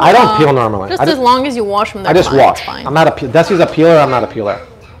you. I don't peel normally. Just as long as you wash them, I just wash. fine. I'm not a peeler. Desi's a peeler. I'm not a peeler.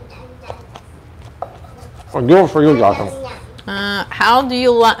 I'll do it for you, Jotham. How do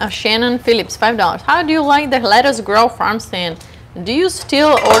you like Shannon Phillips, $5? How do you like the lettuce grow farm stand? Do you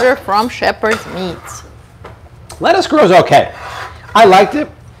still order from Shepherd's Meats? Lettuce grows okay. I liked it.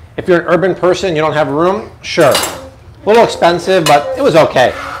 If you're an urban person, you don't have room, sure. A little expensive, but it was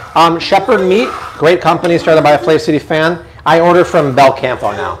okay. Shepherd Meat, great company, started by a Flave City fan. I order from Bel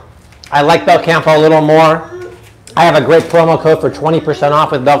Campo now. I like Bel Campo a little more. I have a great promo code for 20%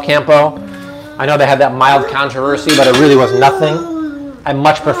 off with Bel Campo. I know they had that mild controversy, but it really was nothing. I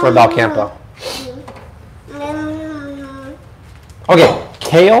much prefer Bel Campo. Okay,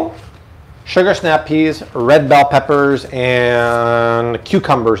 kale, sugar snap peas, red bell peppers, and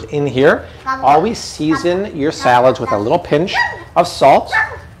cucumbers in here. Always season your salads with a little pinch of salt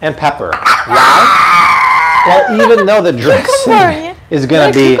and pepper. Why? Well, even though the dressing is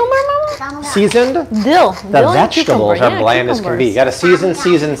going to be seasoned, Dill. the vegetables are bland as can be. You got to season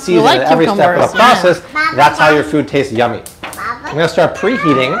like at every step of the cucumbers, process. That's how your food tastes yummy. I'm going to start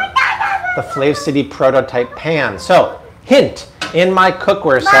preheating the Flave City prototype pan. So, hint, in my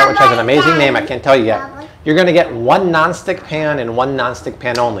cookware set, which has an amazing name, I can't tell you yet, you're going to get one nonstick pan and one nonstick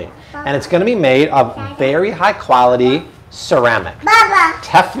pan only. And it's going to be made of very high quality ceramic.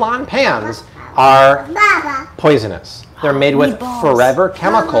 Teflon pans are poisonous. They're made with forever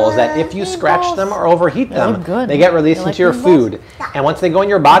chemicals that if you scratch them or overheat them, they get released into your food. And once they go in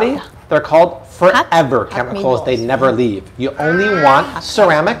your body, they're called forever chemicals. They never leave. You only want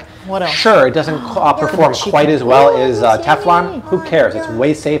ceramic. Sure, it doesn't perform quite as well as Teflon. Who cares? It's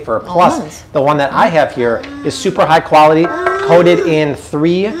way safer. Plus, the one that I have here is super high quality, coated in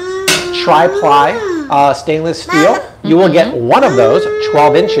 3 tri-ply stainless steel. You will get one of those,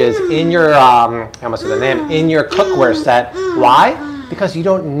 12 inches, in your, I almost said the name, in your cookware set. Why? Because you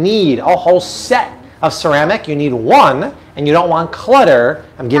don't need a whole set of ceramic. You need one, and you don't want clutter.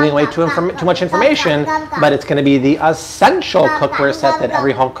 I'm giving away too much information, but it's going to be the essential cookware set that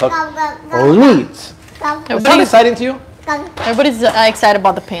every home cook needs. Is that exciting to you? Everybody's excited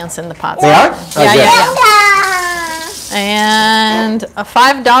about the pans and the pots. They are? Yeah. And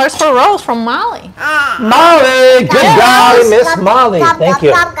 $5 for Rose from Molly. Molly, good golly, Miss Molly. Thank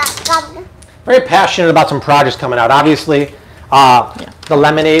you. Very passionate about some projects coming out. Obviously, the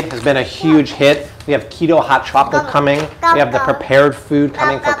lemonade has been a huge hit. We have keto hot chocolate coming. We have the prepared food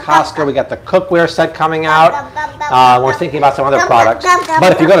coming for Costco. We got the cookware set coming out. We're thinking about some other products.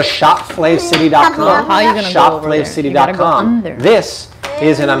 But if you go to shopflavecity.com, shopflavecity.com, this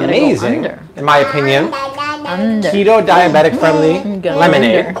is an amazing, in my opinion, keto diabetic friendly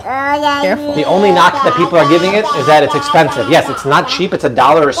lemonade. Careful. The only knock that people are giving it is that it's expensive. Yes, it's not cheap. It's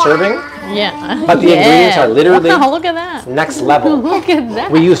 $1 a serving. Yeah. But the ingredients are literally look at that. next level. Look at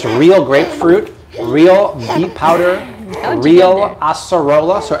that. We used real grapefruit, real beet powder, real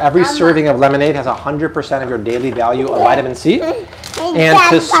acerola. So every serving of lemonade has 100% of your daily value of vitamin C. And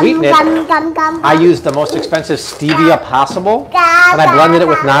to sweeten it, I used the most expensive stevia possible, and I blended it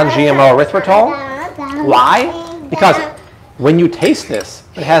with non-GMO erythritol. Why? Because when you taste this,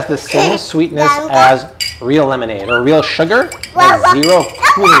 it has the same sweetness as real lemonade or real sugar, has zero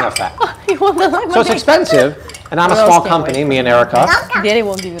cooling effect. So it's expensive, and I'm a small company, me and Erica. Daddy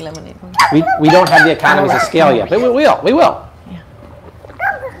won't give you lemonade. We don't have the economies of scale yet, but we will.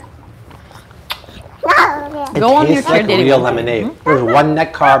 Go on your It tastes like Daddy. real lemonade. There's one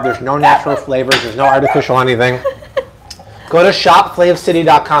net carb, there's no natural flavors, there's no artificial anything. Go to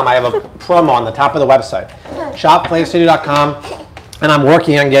shopflavecity.com. I have a promo on the top of the website. Shopflavecity.com, and I'm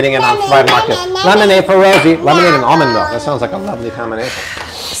working on getting it on Thrive Market. Lemonade for Rosie, lemonade and almond milk. That sounds like a lovely combination.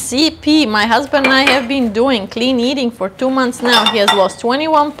 CP, my husband and I have been doing clean eating for 2 months now. He has lost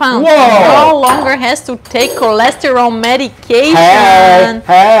 21 pounds. Whoa. No longer has to take cholesterol medication. Hey.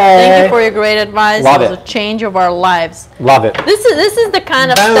 Thank you for your great advice. Love it was it. a change of our lives. Love it. This is the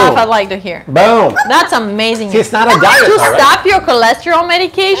kind of Boom. stuff I like to hear. Boom. That's amazing. See, it's not a diet, To all right? stop your cholesterol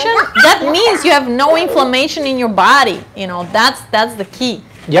medication, that means you have no inflammation in your body. You know, that's the key.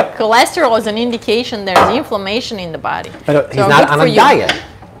 Yep. Cholesterol is an indication there's inflammation in the body. But he's So not good on for a you. diet.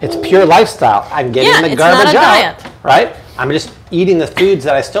 It's pure lifestyle. I'm getting Yeah, the it's garbage not a out, diet. right? I'm just eating the foods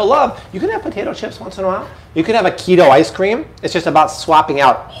that I still love. You can have potato chips once in a while. You can have a keto ice cream. It's just about swapping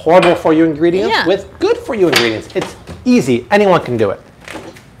out horrible for you ingredients Yeah. with good for you ingredients. It's easy. Anyone can do it.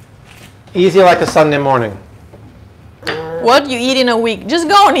 Easy like a Sunday morning. What you eat in a week. Just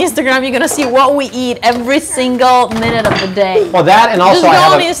go on Instagram. You're going to see what we eat every single minute of the day. Well, that and also Just go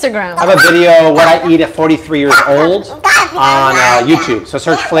I on have Instagram. I have a video what I eat at 43 years old on YouTube. So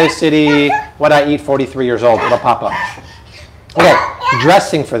search Flav City, what I eat 43 years old. It'll pop up. Okay,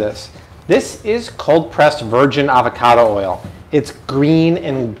 dressing for this. This is cold pressed virgin avocado oil. It's green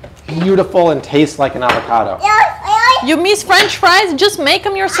and beautiful and tastes like an avocado. You miss French fries? Just make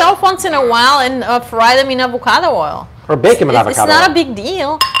them yourself once in a while and fry them in avocado oil. Or bake them in It's avocado not oil. a big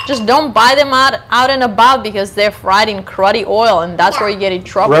deal. Just don't buy them out and about because they're fried in cruddy oil, and that's where you get in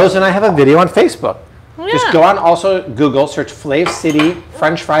trouble. Rose and I have a video on Facebook. Just Yeah. go on also Google, search Flav City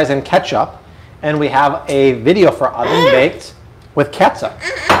French fries and ketchup, and we have a video for oven baked with ketchup.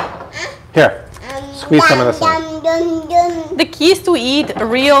 Here, squeeze some of this in. The key is to eat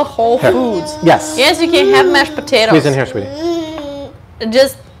real whole foods. Yes. Yes, you can have mashed potatoes. Squeeze in here, sweetie.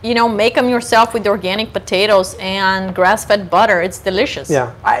 Just, you know, make them yourself with organic potatoes and grass-fed butter. It's delicious.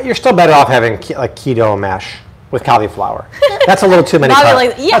 Yeah, you're still better off having like keto mash with cauliflower. That's a little too many Probably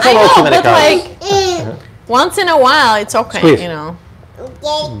carbs. like, yeah, That's a I little know, too many but carbs. like once in a while, it's okay. Squeeze. You know.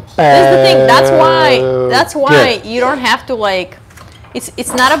 That's the thing. That's why Good. you don't have to like.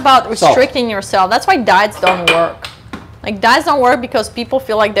 It's not about restricting yourself. That's why diets don't work. Like diets don't work because people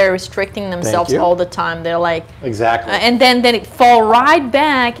feel like they're restricting themselves you. all the time. They're like, Exactly. and then it fall right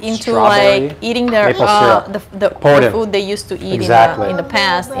back into Strawberry, like eating their maple syrup. the Pour it in. food they used to eat Exactly. in the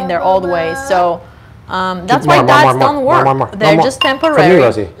past in their old ways. So that's More, why more, diets more, don't more, work. more. They're More. just From you, temporary,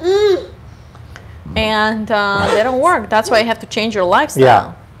 Rosie. and they don't work. That's why you have to change your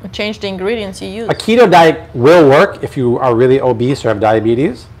lifestyle. Yeah. Change the ingredients you use. A keto diet will work if you are really obese or have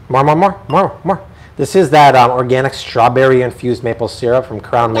diabetes. More. This is that organic strawberry infused maple syrup from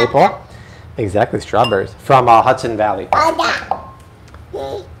Crown Maple. Exactly, strawberries from Hudson Valley. I'm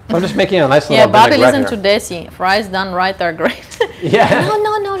just making a nice little Yeah, Bobby, vinaigrette listen to here. Desi. Fries done right are great. Yeah.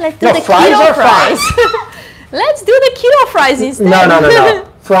 No, let's do No, the fries keto are fries. Let's do the keto fries instead. No.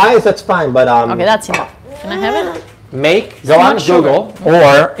 Fries, that's fine, but Okay, that's enough. Can I have it? go on not sugar. Google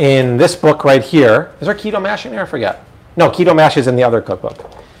or in this book right here. Is there keto mash in here? I forget. No, keto mash is in the other cookbook.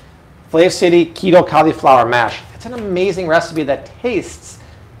 Flav City Keto Cauliflower Mash. It's an amazing recipe that tastes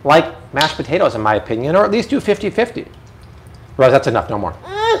like mashed potatoes, in my opinion, or at least do 50-50. Rose, that's enough. No more.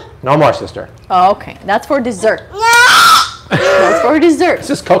 No more, sister. Oh, okay. That's for dessert. That's for dessert. This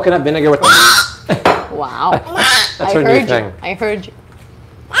is coconut vinegar with. Wow. That's her new thing. I heard you.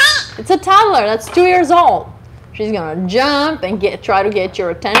 It's a toddler that's 2 years old. She's gonna jump and try to get your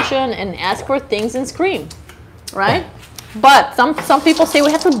attention and ask for things and scream, right? But some people say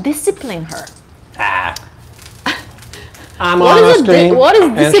we have to discipline her. I'm What on is the screen. what is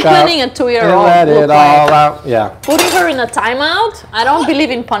and disciplining shout a 2-year-old and let look it like? all out. Yeah. Putting her in a timeout? I don't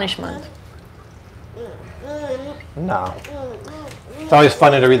believe in punishment. No. It's always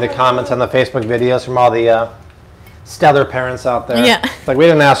funny to read the comments on the Facebook videos from all the stellar parents out there. Yeah. Like, we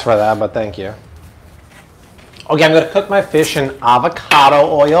didn't ask for that, but thank you. Okay, I'm going to cook my fish in avocado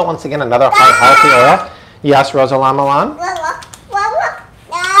oil. Once again, another healthy oil. Yes, Rosa Lamalan?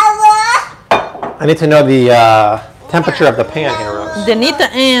 I need to know the temperature of the pan here, Rose. Denita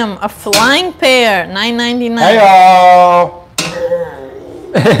M, a flying pear, $9.99. Hey-o!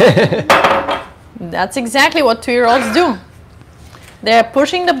 That's exactly what 2-year-olds do. They're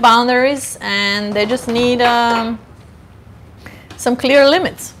pushing the boundaries and they just need some clear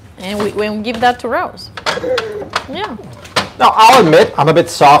limits. And we give that to Rose. Yeah. Now, I'll admit, I'm a bit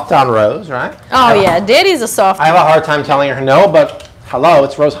soft on Rose, right? Oh, yeah, Daddy's a soft. I have a hard time telling her no, but hello,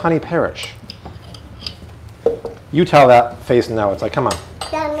 it's Rose Honey Parrish. You tell that face no. It's like, come on.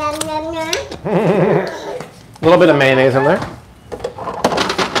 A little bit of mayonnaise in there.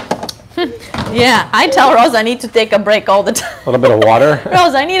 Yeah, I tell Rose I need to take a break all the time. A little bit of water.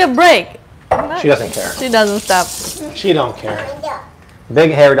 Rose, I need a break. She doesn't care. She doesn't stop. She don't care.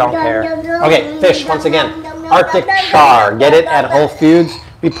 Big hair don't care. Okay, fish, once again. Arctic char. Get it at Whole Foods.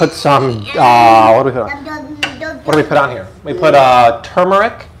 We put some, what do we put on? What do we put on here? We put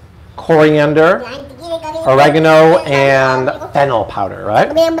turmeric, coriander, oregano, and fennel powder,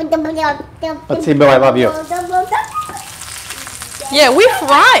 right? Let's see, Bill, I love you. Yeah, we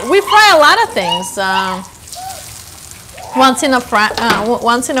fry a lot of things. Once in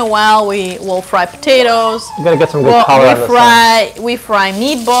a while, we will fry potatoes. You gotta get some good color on this thing. We fry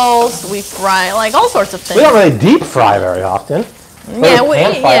meatballs. We fry like all sorts of things. We don't really deep fry very often. Yeah, we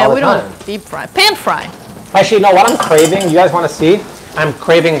don't deep fry. Pan fry. Actually, you know what I'm craving? You guys want to see? I'm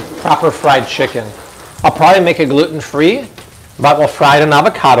craving proper fried chicken. I'll probably make it gluten-free, but we'll fry it in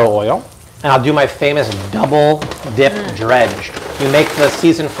avocado oil. And I'll do my famous double dip dredge. You make the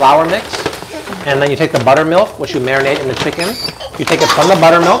seasoned flour mix, and then you take the buttermilk, which you marinate in the chicken. You take it from the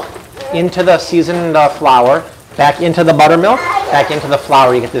buttermilk into the seasoned flour, back into the buttermilk, back into the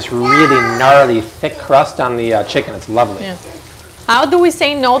flour. You get this really gnarly, thick crust on the chicken. It's lovely. Yeah. How do we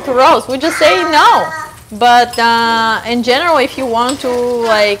say no to Rose? We just say no. But in general, if you want to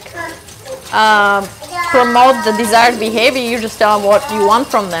like promote the desired behavior, you just tell them what you want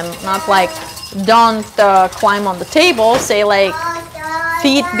from them. Not like, don't climb on the table. Say like,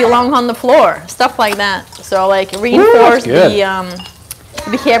 feet belong on the floor. Stuff like that. So like reinforce the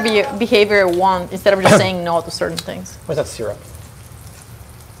behavior you want instead of just saying no to certain things. Where's that syrup?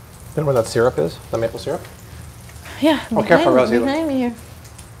 You know where that syrup is? The maple syrup? Yeah. Oh, careful, Rosie. Behind me here.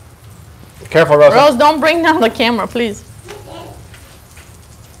 Careful, Rosie. Rose, don't bring down the camera, please.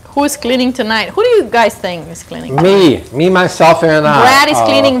 Who is cleaning tonight? Who do you guys think is cleaning? Me, myself, and I. Brad is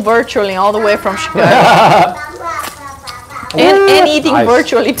cleaning virtually all the way from Chicago. and eating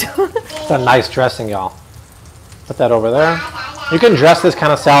virtually too. It's a nice dressing, y'all. Put that over there. You can dress this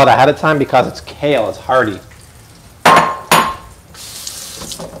kind of salad ahead of time because it's kale, it's hearty.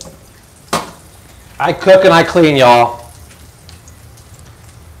 I cook and I clean, y'all.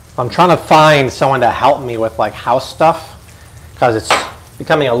 I'm trying to find someone to help me with like house stuff because it's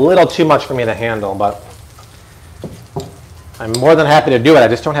becoming a little too much for me to handle, but I'm more than happy to do it. I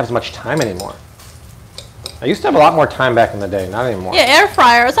just don't have as much time anymore. I used to have a lot more time back in the day, not anymore. Yeah, air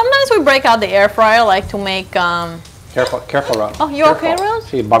fryer. Sometimes we break out the air fryer like to make... Careful, Rose. Oh, you okay, Rose?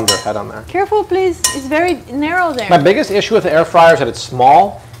 She bumped her head on there. Careful, please. It's very narrow there. My biggest issue with the air fryer is that it's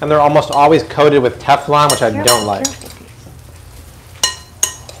small, and they're almost always coated with Teflon, which I don't like.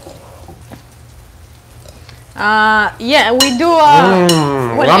 Yeah, we do,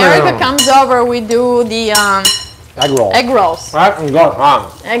 when Erica comes over, we do the egg rolls. Egg rolls. Right? And go on.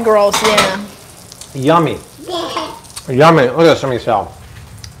 Egg rolls, yeah. Yummy. Yummy. Look at this, let me sell.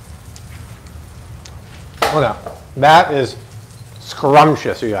 Look at that. That is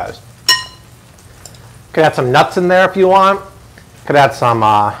scrumptious, you guys. Could add some nuts in there if you want. Could add some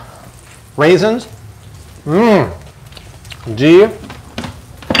raisins. Gee.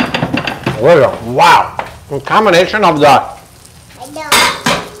 Wow. The combination of the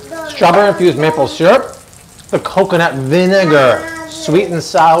strawberry infused maple syrup, the coconut vinegar, sweet and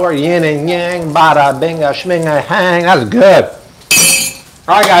sour, yin and yang, bada, binga, schminga, hang. That's good.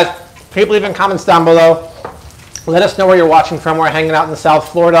 All right, guys. Keep leaving comments down below. Let us know where you're watching from. We're hanging out in South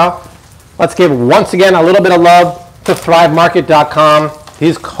Florida. Let's give, once again, a little bit of love to thrivemarket.com.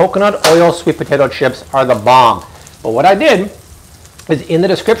 These coconut oil sweet potato chips are the bomb. But what I did is in the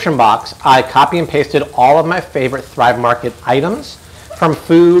description box, I copy and pasted all of my favorite Thrive Market items, from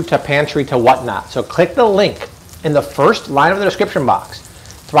food to pantry to whatnot. So click the link in the first line of the description box,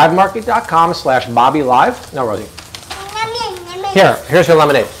 thrivemarket.com/BobbyLive. No, Rosie. Here's your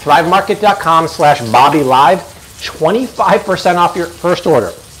lemonade. thrivemarket.com/BobbyLive. 25% off your first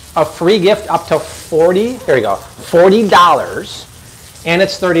order. a free gift up to $40, and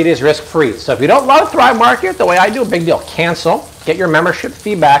it's 30 days risk-free. So if you don't love Thrive Market the way I do, big deal. Cancel. Get your membership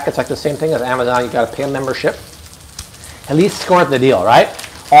fee back. It's like the same thing as Amazon. You got to pay a membership. At least score the deal, right?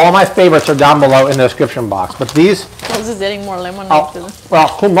 All my favorites are down below in the description box. But these... Rose is adding more lemonade to them.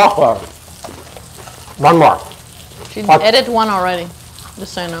 Well, two more. One more. She added one already.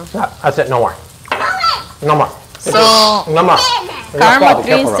 Just so you know. That's it. No more. No more. So, no more. Karma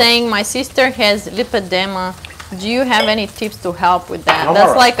Green saying, my sister has lipedema. Do you have any tips to help with that? No That's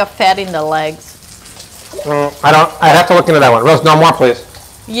more. like a fat in the legs. I have to look into that one. Rose, no more, please.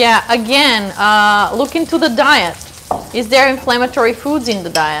 Yeah, again, look into the diet. Is there inflammatory foods in the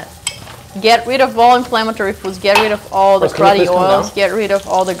diet? Get rid of all inflammatory foods. Get rid of all the fatty oils. Get rid of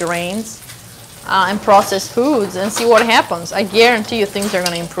all the grains and processed foods and see what happens. I guarantee you things are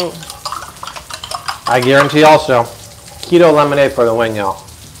going to improve. I guarantee also keto lemonade for the win, y'all.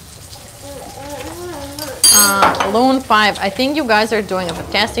 Loon 5, I think you guys are doing a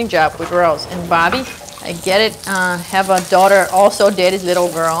fantastic job with Rose and Bobby. I get it. Have a daughter, also daddy's little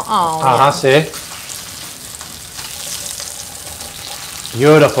girl. Oh. See?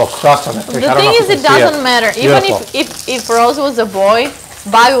 Beautiful crust on the fish. The thing is, it doesn't matter. Even if Rose was a boy,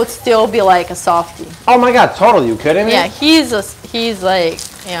 Bobby would still be like a softie. Oh my God, totally. You kidding me? Yeah, he's like,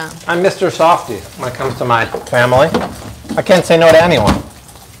 yeah. I'm Mr. Softy when it comes to my family. I can't say no to anyone.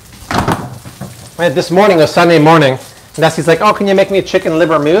 This morning was Sunday morning, and Nessie's like, oh, can you make me a chicken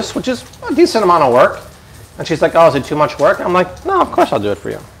liver mousse, which is a decent amount of work. And she's like, oh, is it too much work? I'm like, no, of course I'll do it for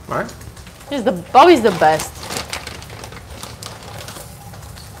you. All right? Bobby's the best.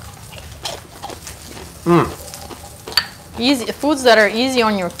 Easy foods that are easy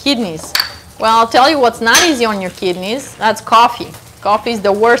on your kidneys. Well, I'll tell you what's not easy on your kidneys. That's coffee. Coffee is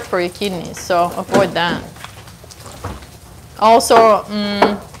the worst for your kidneys, so avoid that. Also,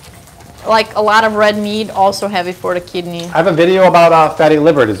 like a lot of red meat, also heavy for the kidney. I have a video about fatty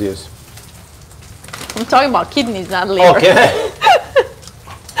liver disease. I'm talking about kidneys, not liver. Okay.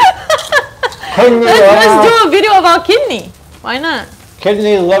 Let's do a video about kidney. Why not?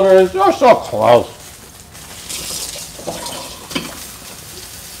 Kidney, livers, you're so close.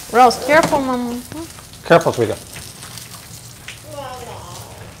 Rose, careful, Mom. Careful, sweetie.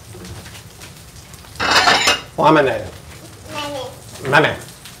 Lemonade. Lemon.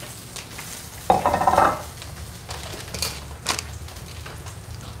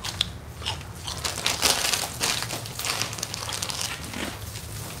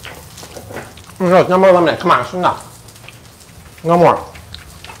 Rose, no more lemonade. Come on, it's enough. No more.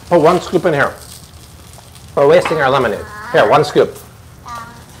 Put one scoop in here. We're wasting our lemonade. Here, one scoop.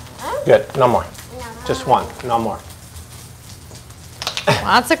 Good. No more. Just one. No more.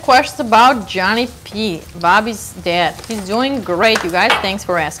 Lots of questions about Johnny P, Bobby's dad. He's doing great, you guys. Thanks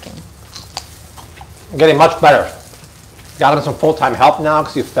for asking. Getting much better. Got him some full-time help now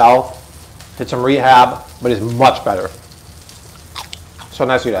because he fell. Did some rehab, but he's much better. So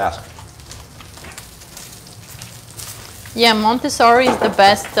nice of you to ask. Yeah, Montessori is the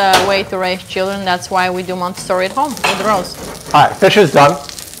best way to raise children. That's why we do Montessori at home with Rose. All right, fish is done.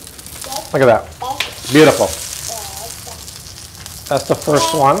 Look at that. Beautiful. That's the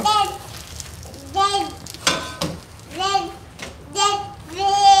first one.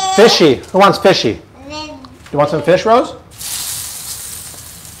 Fishy. Who wants fishy? You want some fish, Rose?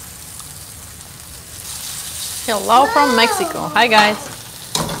 Hello from Mexico. Hi, guys.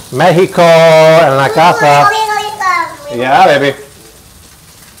 Mexico en la casa. Yeah, baby.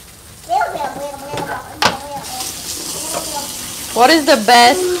 What is the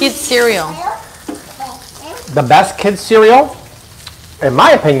best kids cereal? The best kids cereal, in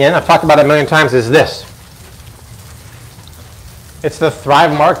my opinion, I've talked about it a million times, is this. It's the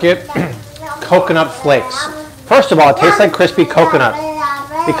Thrive Market coconut flakes. First of all, it tastes like crispy coconut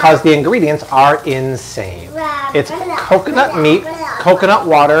because the ingredients are insane. It's coconut meat, coconut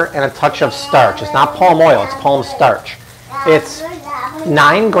water, and a touch of starch. It's not palm oil, it's palm starch. It's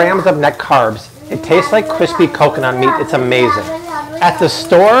 9 grams of net carbs. It tastes like crispy coconut meat. It's amazing. At the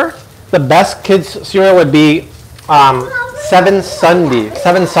store, the best kids cereal would be 7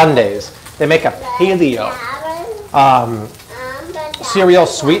 Sundays. They make a paleo cereal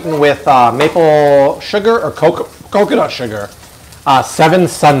sweetened with maple sugar or coconut sugar. 7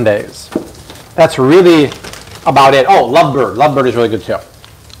 Sundays. That's really about it. Oh, Lovebird. Lovebird is really good too.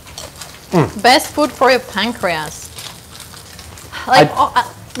 Best food for your pancreas. Like, I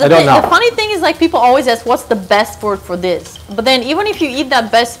don't know. The funny thing is, like, people always ask, what's the best food for this? But then even if you eat that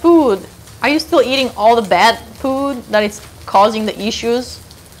best food, are you still eating all the bad food that is causing the issues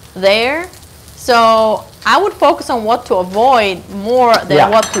there? So I would focus on what to avoid more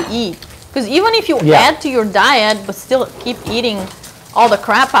than what to eat. Because even if you add to your diet, but still keep eating all the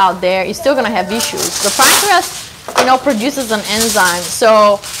crap out there, you're still gonna have issues. The pancreas, you know, produces an enzyme.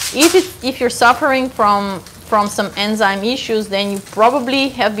 So if you're suffering from some enzyme issues, then you probably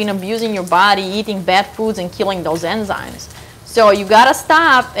have been abusing your body, eating bad foods and killing those enzymes. So you gotta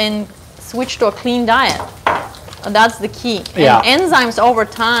stop and switch to a clean diet. That's the key. And enzymes over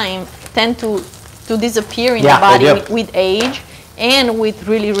time tend to disappear in the body with age and with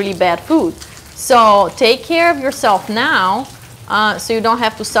really, really bad food. So take care of yourself now so you don't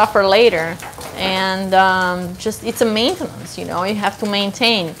have to suffer later. And just, it's a maintenance, you know, you have to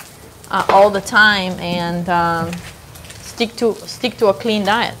maintain all the time and stick to a clean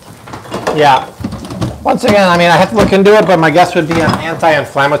diet. Yeah. Once again, I mean, I have to look into it, but my guess would be an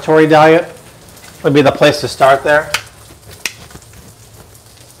anti-inflammatory diet would be the place to start there.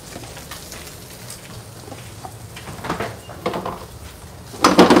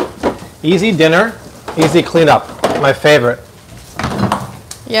 Easy dinner, easy cleanup. My favorite.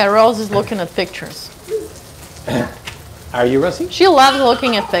 Yeah, Rose is looking at pictures. Are you, Rosie? She loves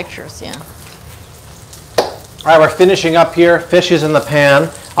looking at pictures, yeah. All right, we're finishing up here. Fish is in the pan.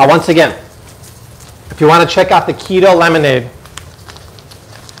 Once again, if you want to check out the keto lemonade,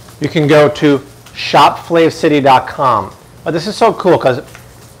 you can go to shopflavecity.com. But this is so cool because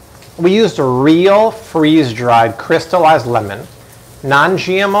we used a real freeze-dried crystallized lemon,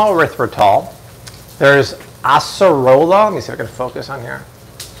 non-GMO erythritol. There's acerola. Let me see if I can focus on here.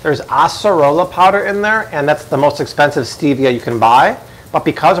 There's acerola powder in there, and that's the most expensive stevia you can buy. But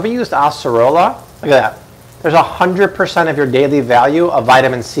because we used acerola, look at that. There's 100% of your daily value of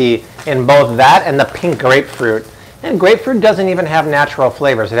vitamin C in both that and the pink grapefruit. And grapefruit doesn't even have natural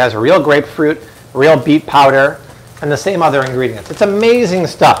flavors. It has real grapefruit, real beet powder, and the same other ingredients. It's amazing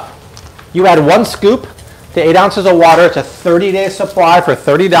stuff. You add 1 scoop to 8 ounces of water. It's a 30-day supply for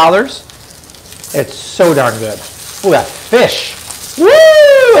 $30. It's so darn good. Ooh, that fish. Woo!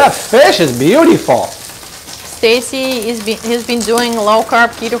 That fish is beautiful. Stacy has been doing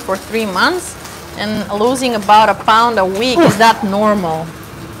low-carb keto for 3 months and losing about a pound a week. Is that normal?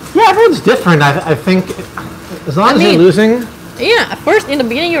 Yeah, everyone's different. I think as long as you're losing. Yeah, at first in the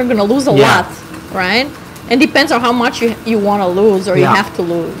beginning you're gonna lose a lot, right? And depends on how much you want to lose or you have to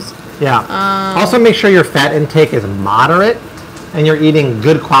lose. Yeah. Also make sure your fat intake is moderate and you're eating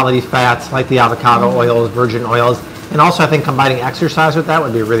good quality fats like the avocado oils, virgin oils. And also I think combining exercise with that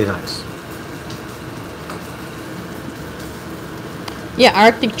would be really nice. Yeah,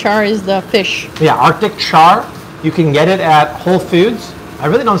 Arctic char is the fish. Yeah, Arctic char. You can get it at Whole Foods. I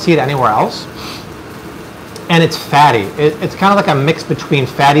really don't see it anywhere else. And it's fatty. It's kind of like a mix between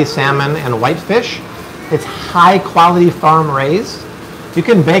fatty salmon and whitefish. It's high quality farm raised. You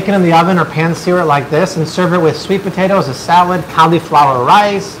can bake it in the oven or pan sear it like this and serve it with sweet potatoes, a salad, cauliflower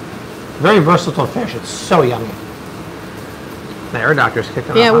rice. Very versatile fish. It's so yummy. The air doctor's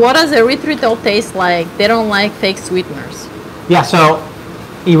kicking off. Yeah, what does erythritol taste like? They don't like fake sweeteners. Yeah, so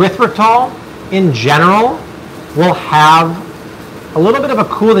erythritol in general will have a little bit of a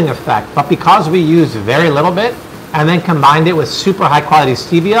cooling effect, but because we use very little bit and then combined it with super high quality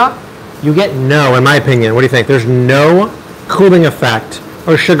stevia, you get no, in my opinion, what do you think? There's no cooling effect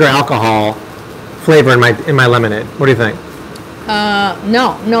or sugar alcohol flavor in my lemonade. What do you think?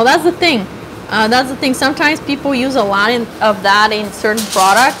 No, that's the thing. That's the thing. Sometimes people use a lot of that in certain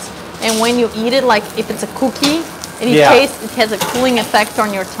products, and when you eat it, like if it's a cookie, and it tastes, it has a cooling effect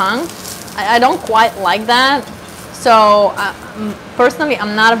on your tongue. I don't quite like that. So personally,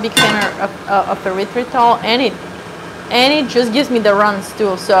 I'm not a big fan of erythritol, and it just gives me the runs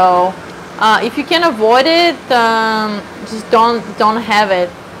too. So if you can avoid it, just don't have it.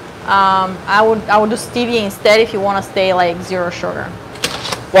 I would do stevia instead if you want to stay like zero sugar.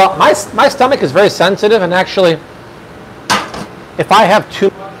 Well, my stomach is very sensitive, and actually, if I have too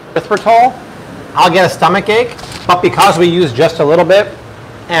much erythritol, I'll get a stomach ache. But because we use just a little bit,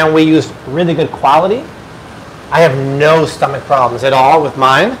 and we use really good quality, I have no stomach problems at all with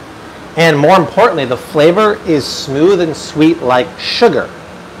mine. And more importantly, the flavor is smooth and sweet like sugar.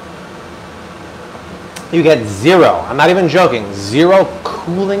 You get zero, I'm not even joking, zero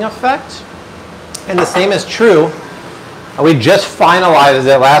cooling effect. And the same is true. We just finalized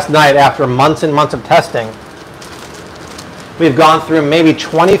it last night after months and months of testing. We've gone through maybe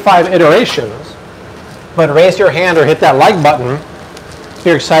 25 iterations, but raise your hand or hit that like button if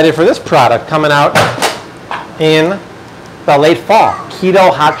you're excited for this product coming out in the late fall,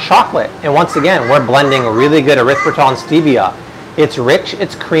 keto hot chocolate. And once again, we're blending really good erythritol and stevia. It's rich,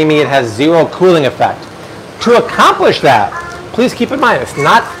 it's creamy, it has zero cooling effect. To accomplish that, please keep in mind, it's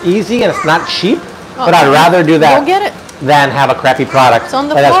not easy and it's not cheap. But I'd rather do that Go get it. than have a crappy product It's on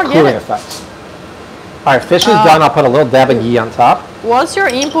the that floor, has get cooling it. effects. All right, fish is done. I'll put a little dab of ghee on top. What's your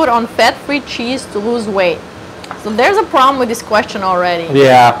input on fat-free cheese to lose weight? So there's a problem with this question already.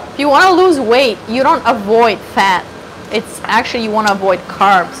 Yeah. If you want to lose weight, you don't avoid fat. It's actually you want to avoid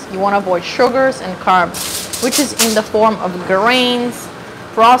carbs. You want to avoid sugars and carbs, which is in the form of grains,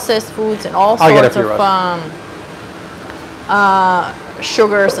 processed foods, and all sorts of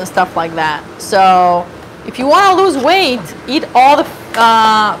sugars and stuff like that. So if you want to lose weight, eat all the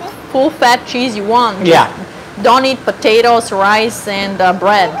full fat cheese you want. Yeah. Don't eat potatoes, rice, and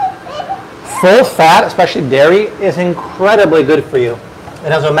bread. Full fat, especially dairy, is incredibly good for you.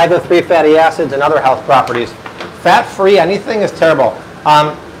 It has omega-3 fatty acids and other health properties. Fat-free anything is terrible.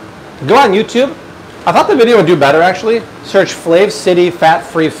 Go on YouTube. I thought the video would do better, actually. Search Flav City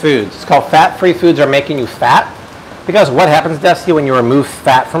fat-free foods. It's called Fat-Free Foods Are Making You Fat. Because what happens, Desi, when you remove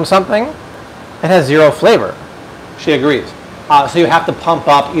fat from something? It has zero flavor. She agrees. So you have to pump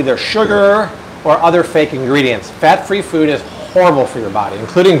up either sugar or other fake ingredients. Fat-free food is horrible for your body,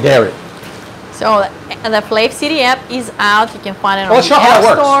 including dairy. So the Flav City app is out. You can find it on Let's the show how App it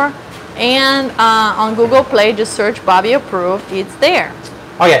works. Store. And on Google Play, just search Bobby Approved. It's there.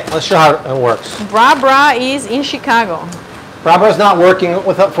 Okay, let's show how it works. Bra is in Chicago. Robert's not working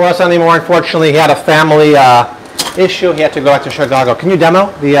for us anymore, unfortunately. He had a family issue. He had to go back to Chicago. Can you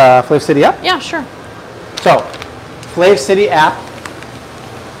demo the Flav City app? Yeah, sure. So, Flav City app,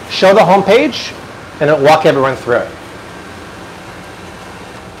 show the home page, and it'll walk everyone through it.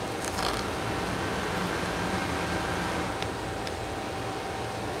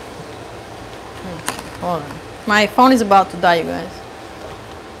 Hold on. My phone is about to die, you guys.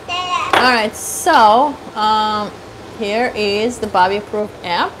 All right, so here is the Bobby Approved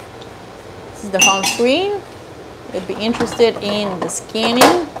app. This is the home screen. You'd be interested in the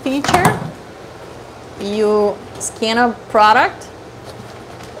scanning feature. You scan a product,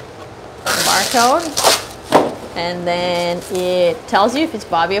 barcode, and then it tells you if it's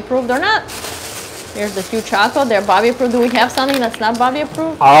Bobby Approved or not. Here's the huge chocolate. They're Bobby Approved. Do we have something that's not Bobby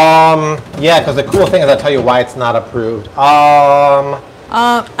Approved? Yeah, because the cool thing is I'll tell you why it's not approved.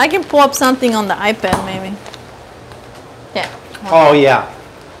 I can pull up something on the iPad, maybe. Yeah. Oh, yeah.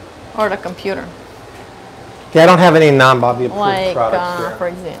 Or the computer. Yeah, I don't have any non-Bobby approved Like, products here. for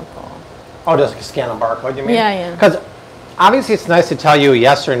example. Oh, just scan a barcode, you mean? Yeah, yeah. Because obviously it's nice to tell you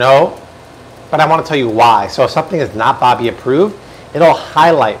yes or no, but I want to tell you why. So if something is not Bobby approved, it'll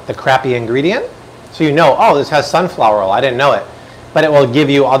highlight the crappy ingredient. So you know, oh, this has sunflower oil. I didn't know it. But it will give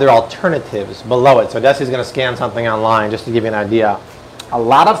you other alternatives below it. So Desi's going to scan something online just to give you an idea. A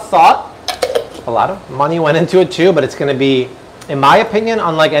lot of thought, a lot of money went into it too, but it's going to be, in my opinion,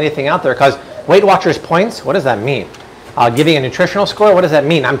 unlike anything out there. Because Weight Watchers points, what does that mean? Giving a nutritional score, what does that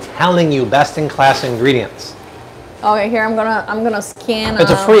mean? I'm telling you best-in-class ingredients. Okay, here I'm gonna scan.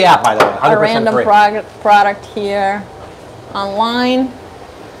 It's a free app, by the way. 100% a random free. product here online,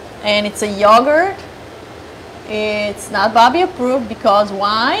 and it's a yogurt. It's not Bobby approved because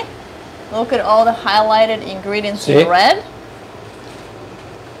why? Look at all the highlighted ingredients in red.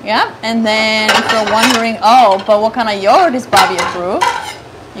 Yeah, and then if you're wondering, oh, but what kind of yogurt is Bobby approved?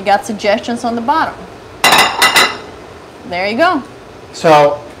 You got suggestions on the bottom. There you go.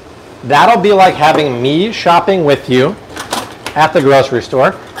 So that'll be like having me shopping with you at the grocery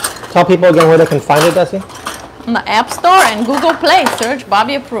store. Tell people again where they can find it, Desi. On the App Store and Google Play, search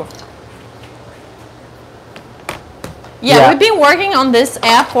Bobby approved. Yeah, we've been working on this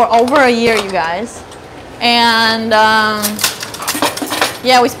app for over a year, you guys. And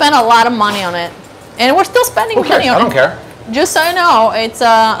yeah, we spent a lot of money on it. And we're still spending money on it. I don't care. Just so you know, it's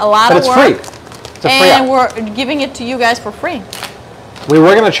a lot of work. But it's free. It's a free app. And we're giving it to you guys for free. We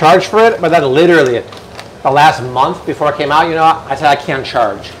were going to charge for it, but then literally the last month before it came out, you know, I said I can't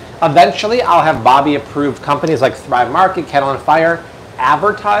charge. Eventually, I'll have Bobby-approved companies like Thrive Market, Kettle and Fire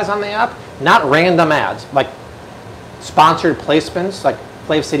advertise on the app, not random ads, like sponsored placements, like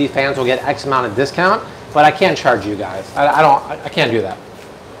Flav City fans will get X amount of discount, but I can't charge you guys. I can't do that.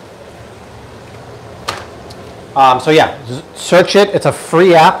 So yeah, search it. It's a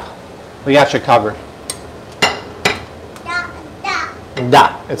free app. We got you covered.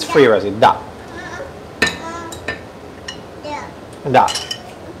 Da. It's free, Rosie. Da. Da.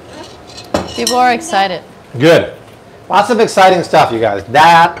 People are excited. Good. Lots of exciting stuff, you guys.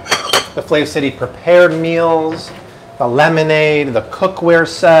 That, the Flav City prepared meals, the lemonade, the cookware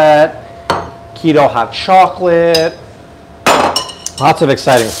set, keto hot chocolate. Lots of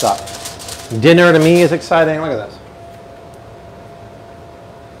exciting stuff. Dinner to me is exciting. Look at this.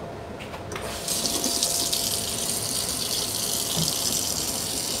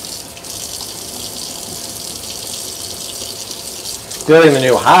 building the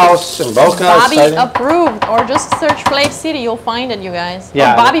new house in Boca. Bobby exciting. approved, or just search Flake City, you'll find it, you guys.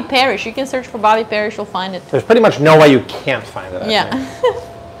 Yeah. Or Bobby Parrish, you can search for Bobby Parrish, you'll find it. There's pretty much no way you can't find it. I Yeah. think.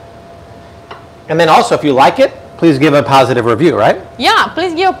 And then also, if you like it, please give a positive review, right? Yeah,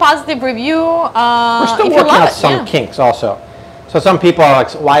 please give a positive review. We're still if you working love out it. some kinks also. So some people are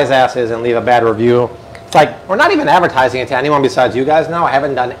like wise asses and leave a bad review. It's like, we're not even advertising it to anyone besides you guys now. I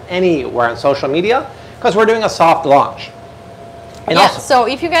haven't done anywhere on social media because we're doing a soft launch. And Yeah, also, so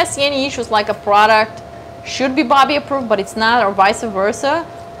if you guys see any issues like a product should be Bobby approved but it's not, or vice versa,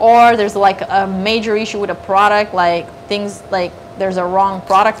 or there's like a major issue with a product, like things like there's a wrong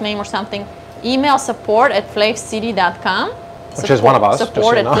product name or something, email support@flakescity.com. which is one of us. just so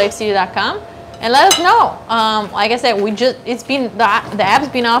you know. Support@flakescity.com, and let us know. Like I said, it's been the app's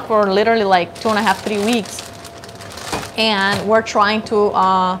been out for literally like 2.5-3 weeks, and we're trying to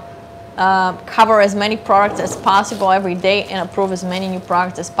cover as many products as possible every day and approve as many new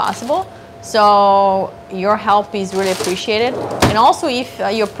products as possible. So your help is really appreciated. And also, if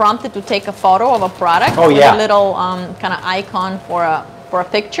you're prompted to take a photo of a product with a little kind of icon for a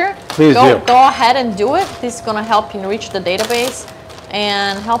picture, please go do. Go ahead and do it. This is going to help you reach the database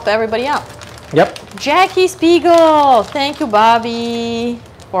and help everybody out. Yep. Jackie Spiegel, thank you, Bobby,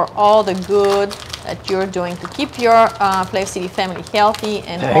 for all the good that you're doing to keep your Flave City family healthy,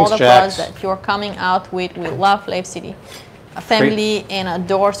 and all the buzz that you're coming out with. We love Flave City family and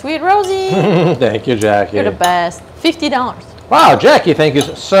adore Sweet Rosie. Thank you, Jackie. You're the best. $50. Wow, Jackie, thank you.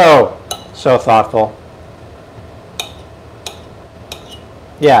 So thoughtful.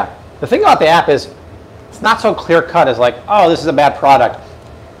 Yeah, the thing about the app is it's not so clear cut as like, oh, this is a bad product.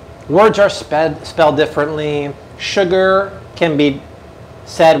 Words are spelled differently. Sugar can be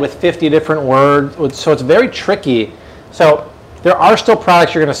said with 50 different words, so it's very tricky. So there are still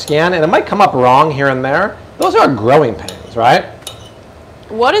products you're going to scan, and it might come up wrong here and there. Those are growing pains, right?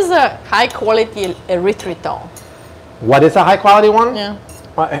 What is a high quality erythritol? What is a high quality one? Yeah.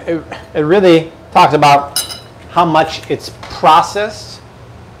 Well, it really talks about how much it's processed,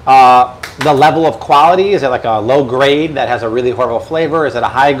 the level of quality. Is it like a low grade that has a really horrible flavor? Is it a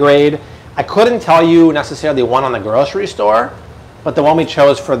high grade? I couldn't tell you necessarily one on the grocery store, but the one we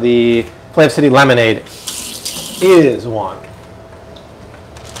chose for the Flave City lemonade is one.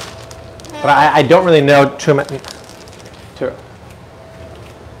 But I don't really know too much.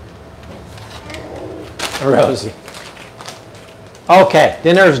 Rosie. Okay,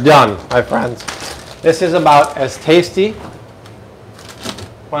 dinner's done, my friends. This is about as tasty.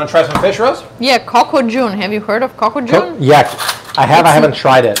 Want to try some fish, Rose? Yeah, Coco June. Have you heard of Coco June? Yeah, I have. I haven't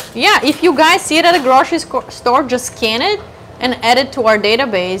tried it. Yeah, if you guys see it at a grocery store, just scan it and add it to our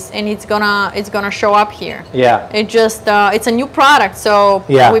database, and it's gonna show up here. Yeah. It just it's a new product, so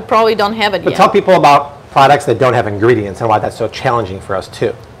yeah, we probably don't have it yet. But tell people about products that don't have ingredients and why that's so challenging for us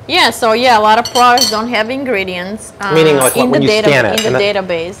too. Yeah, so yeah, a lot of products don't have ingredients. Meaning like when you scan it in the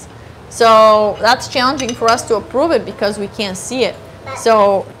database. So that's challenging for us to approve it because we can't see it.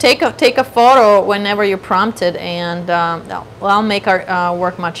 So take a photo whenever you're prompted, and that'll make our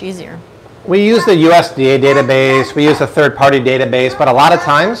work much easier. We use the USDA database. We use a third-party database, but a lot of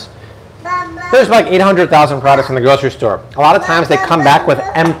times there's like 800,000 products in the grocery store. A lot of times they come back with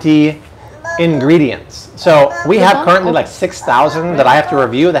empty ingredients. So we have currently like 6,000 that I have to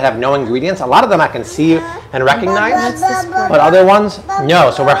review that have no ingredients. A lot of them I can see and recognize, but other ones, no.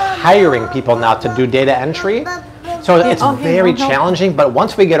 So we're hiring people now to do data entry. So it's very challenging, but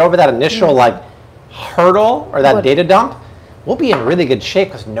once we get over that initial like hurdle or that data dump, we'll be in really good shape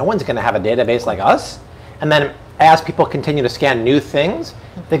because no one's going to have a database like us. And then as people continue to scan new things,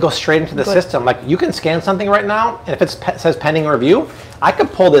 they go straight into the system. Like you can scan something right now, and if it says pending review, I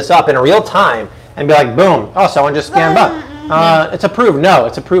could pull this up in real time and be like, boom, oh, someone just scanned up. It's approved. No,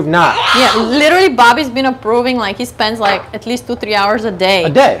 it's approved not. Yeah, literally Bobby's been approving, like he spends like at least 2-3 hours a day.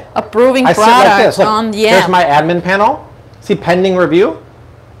 Approving products like this. Look, on the app. Here's my admin panel. See pending review?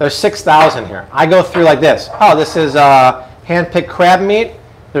 There's 6,000 here. I go through like this. Oh, this is hand-picked crab meat.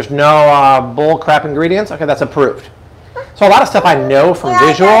 There's no bull crap ingredients. Okay, that's approved. So a lot of stuff I know from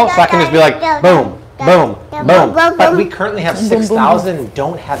visual, so I can just be like, boom, boom, boom. But we currently have 6,000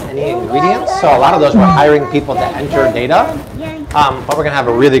 don't have any ingredients, so a lot of those we're hiring people to enter data. But we're gonna have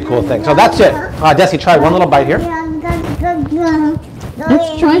a really cool thing. So that's it. Desi, try one little bite here.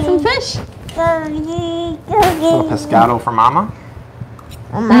 Let's try some fish. A little pescado for Mama.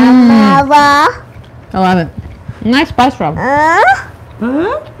 I love it. Nice spice rub.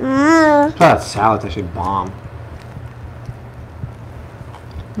 That salad's actually bomb.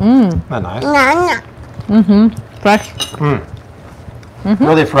 Isn't that nice? Fresh.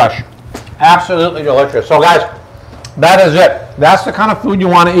 Really fresh. Absolutely delicious. So guys, that is it. That's the kind of food you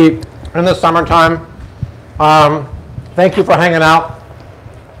want to eat in the summertime. Thank you for hanging out.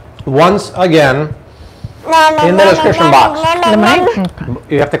 Once again, in the description box,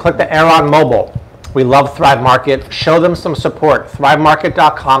 you have to click the arrow on mobile. We love Thrive Market. Show them some support.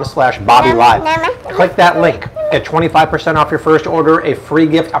 ThriveMarket.com/BobbyLive. Click that link. Get 25% off your first order, a free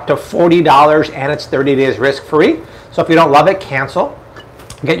gift up to $40, and it's 30 days risk-free. So if you don't love it, cancel.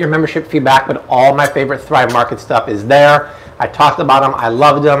 Get your membership fee back, but all my favorite Thrive Market stuff is there. I talked about them. I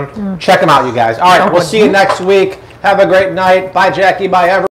loved them. Check them out, you guys. All right, we'll see you next week. Have a great night. Bye, Jackie. Bye, everyone.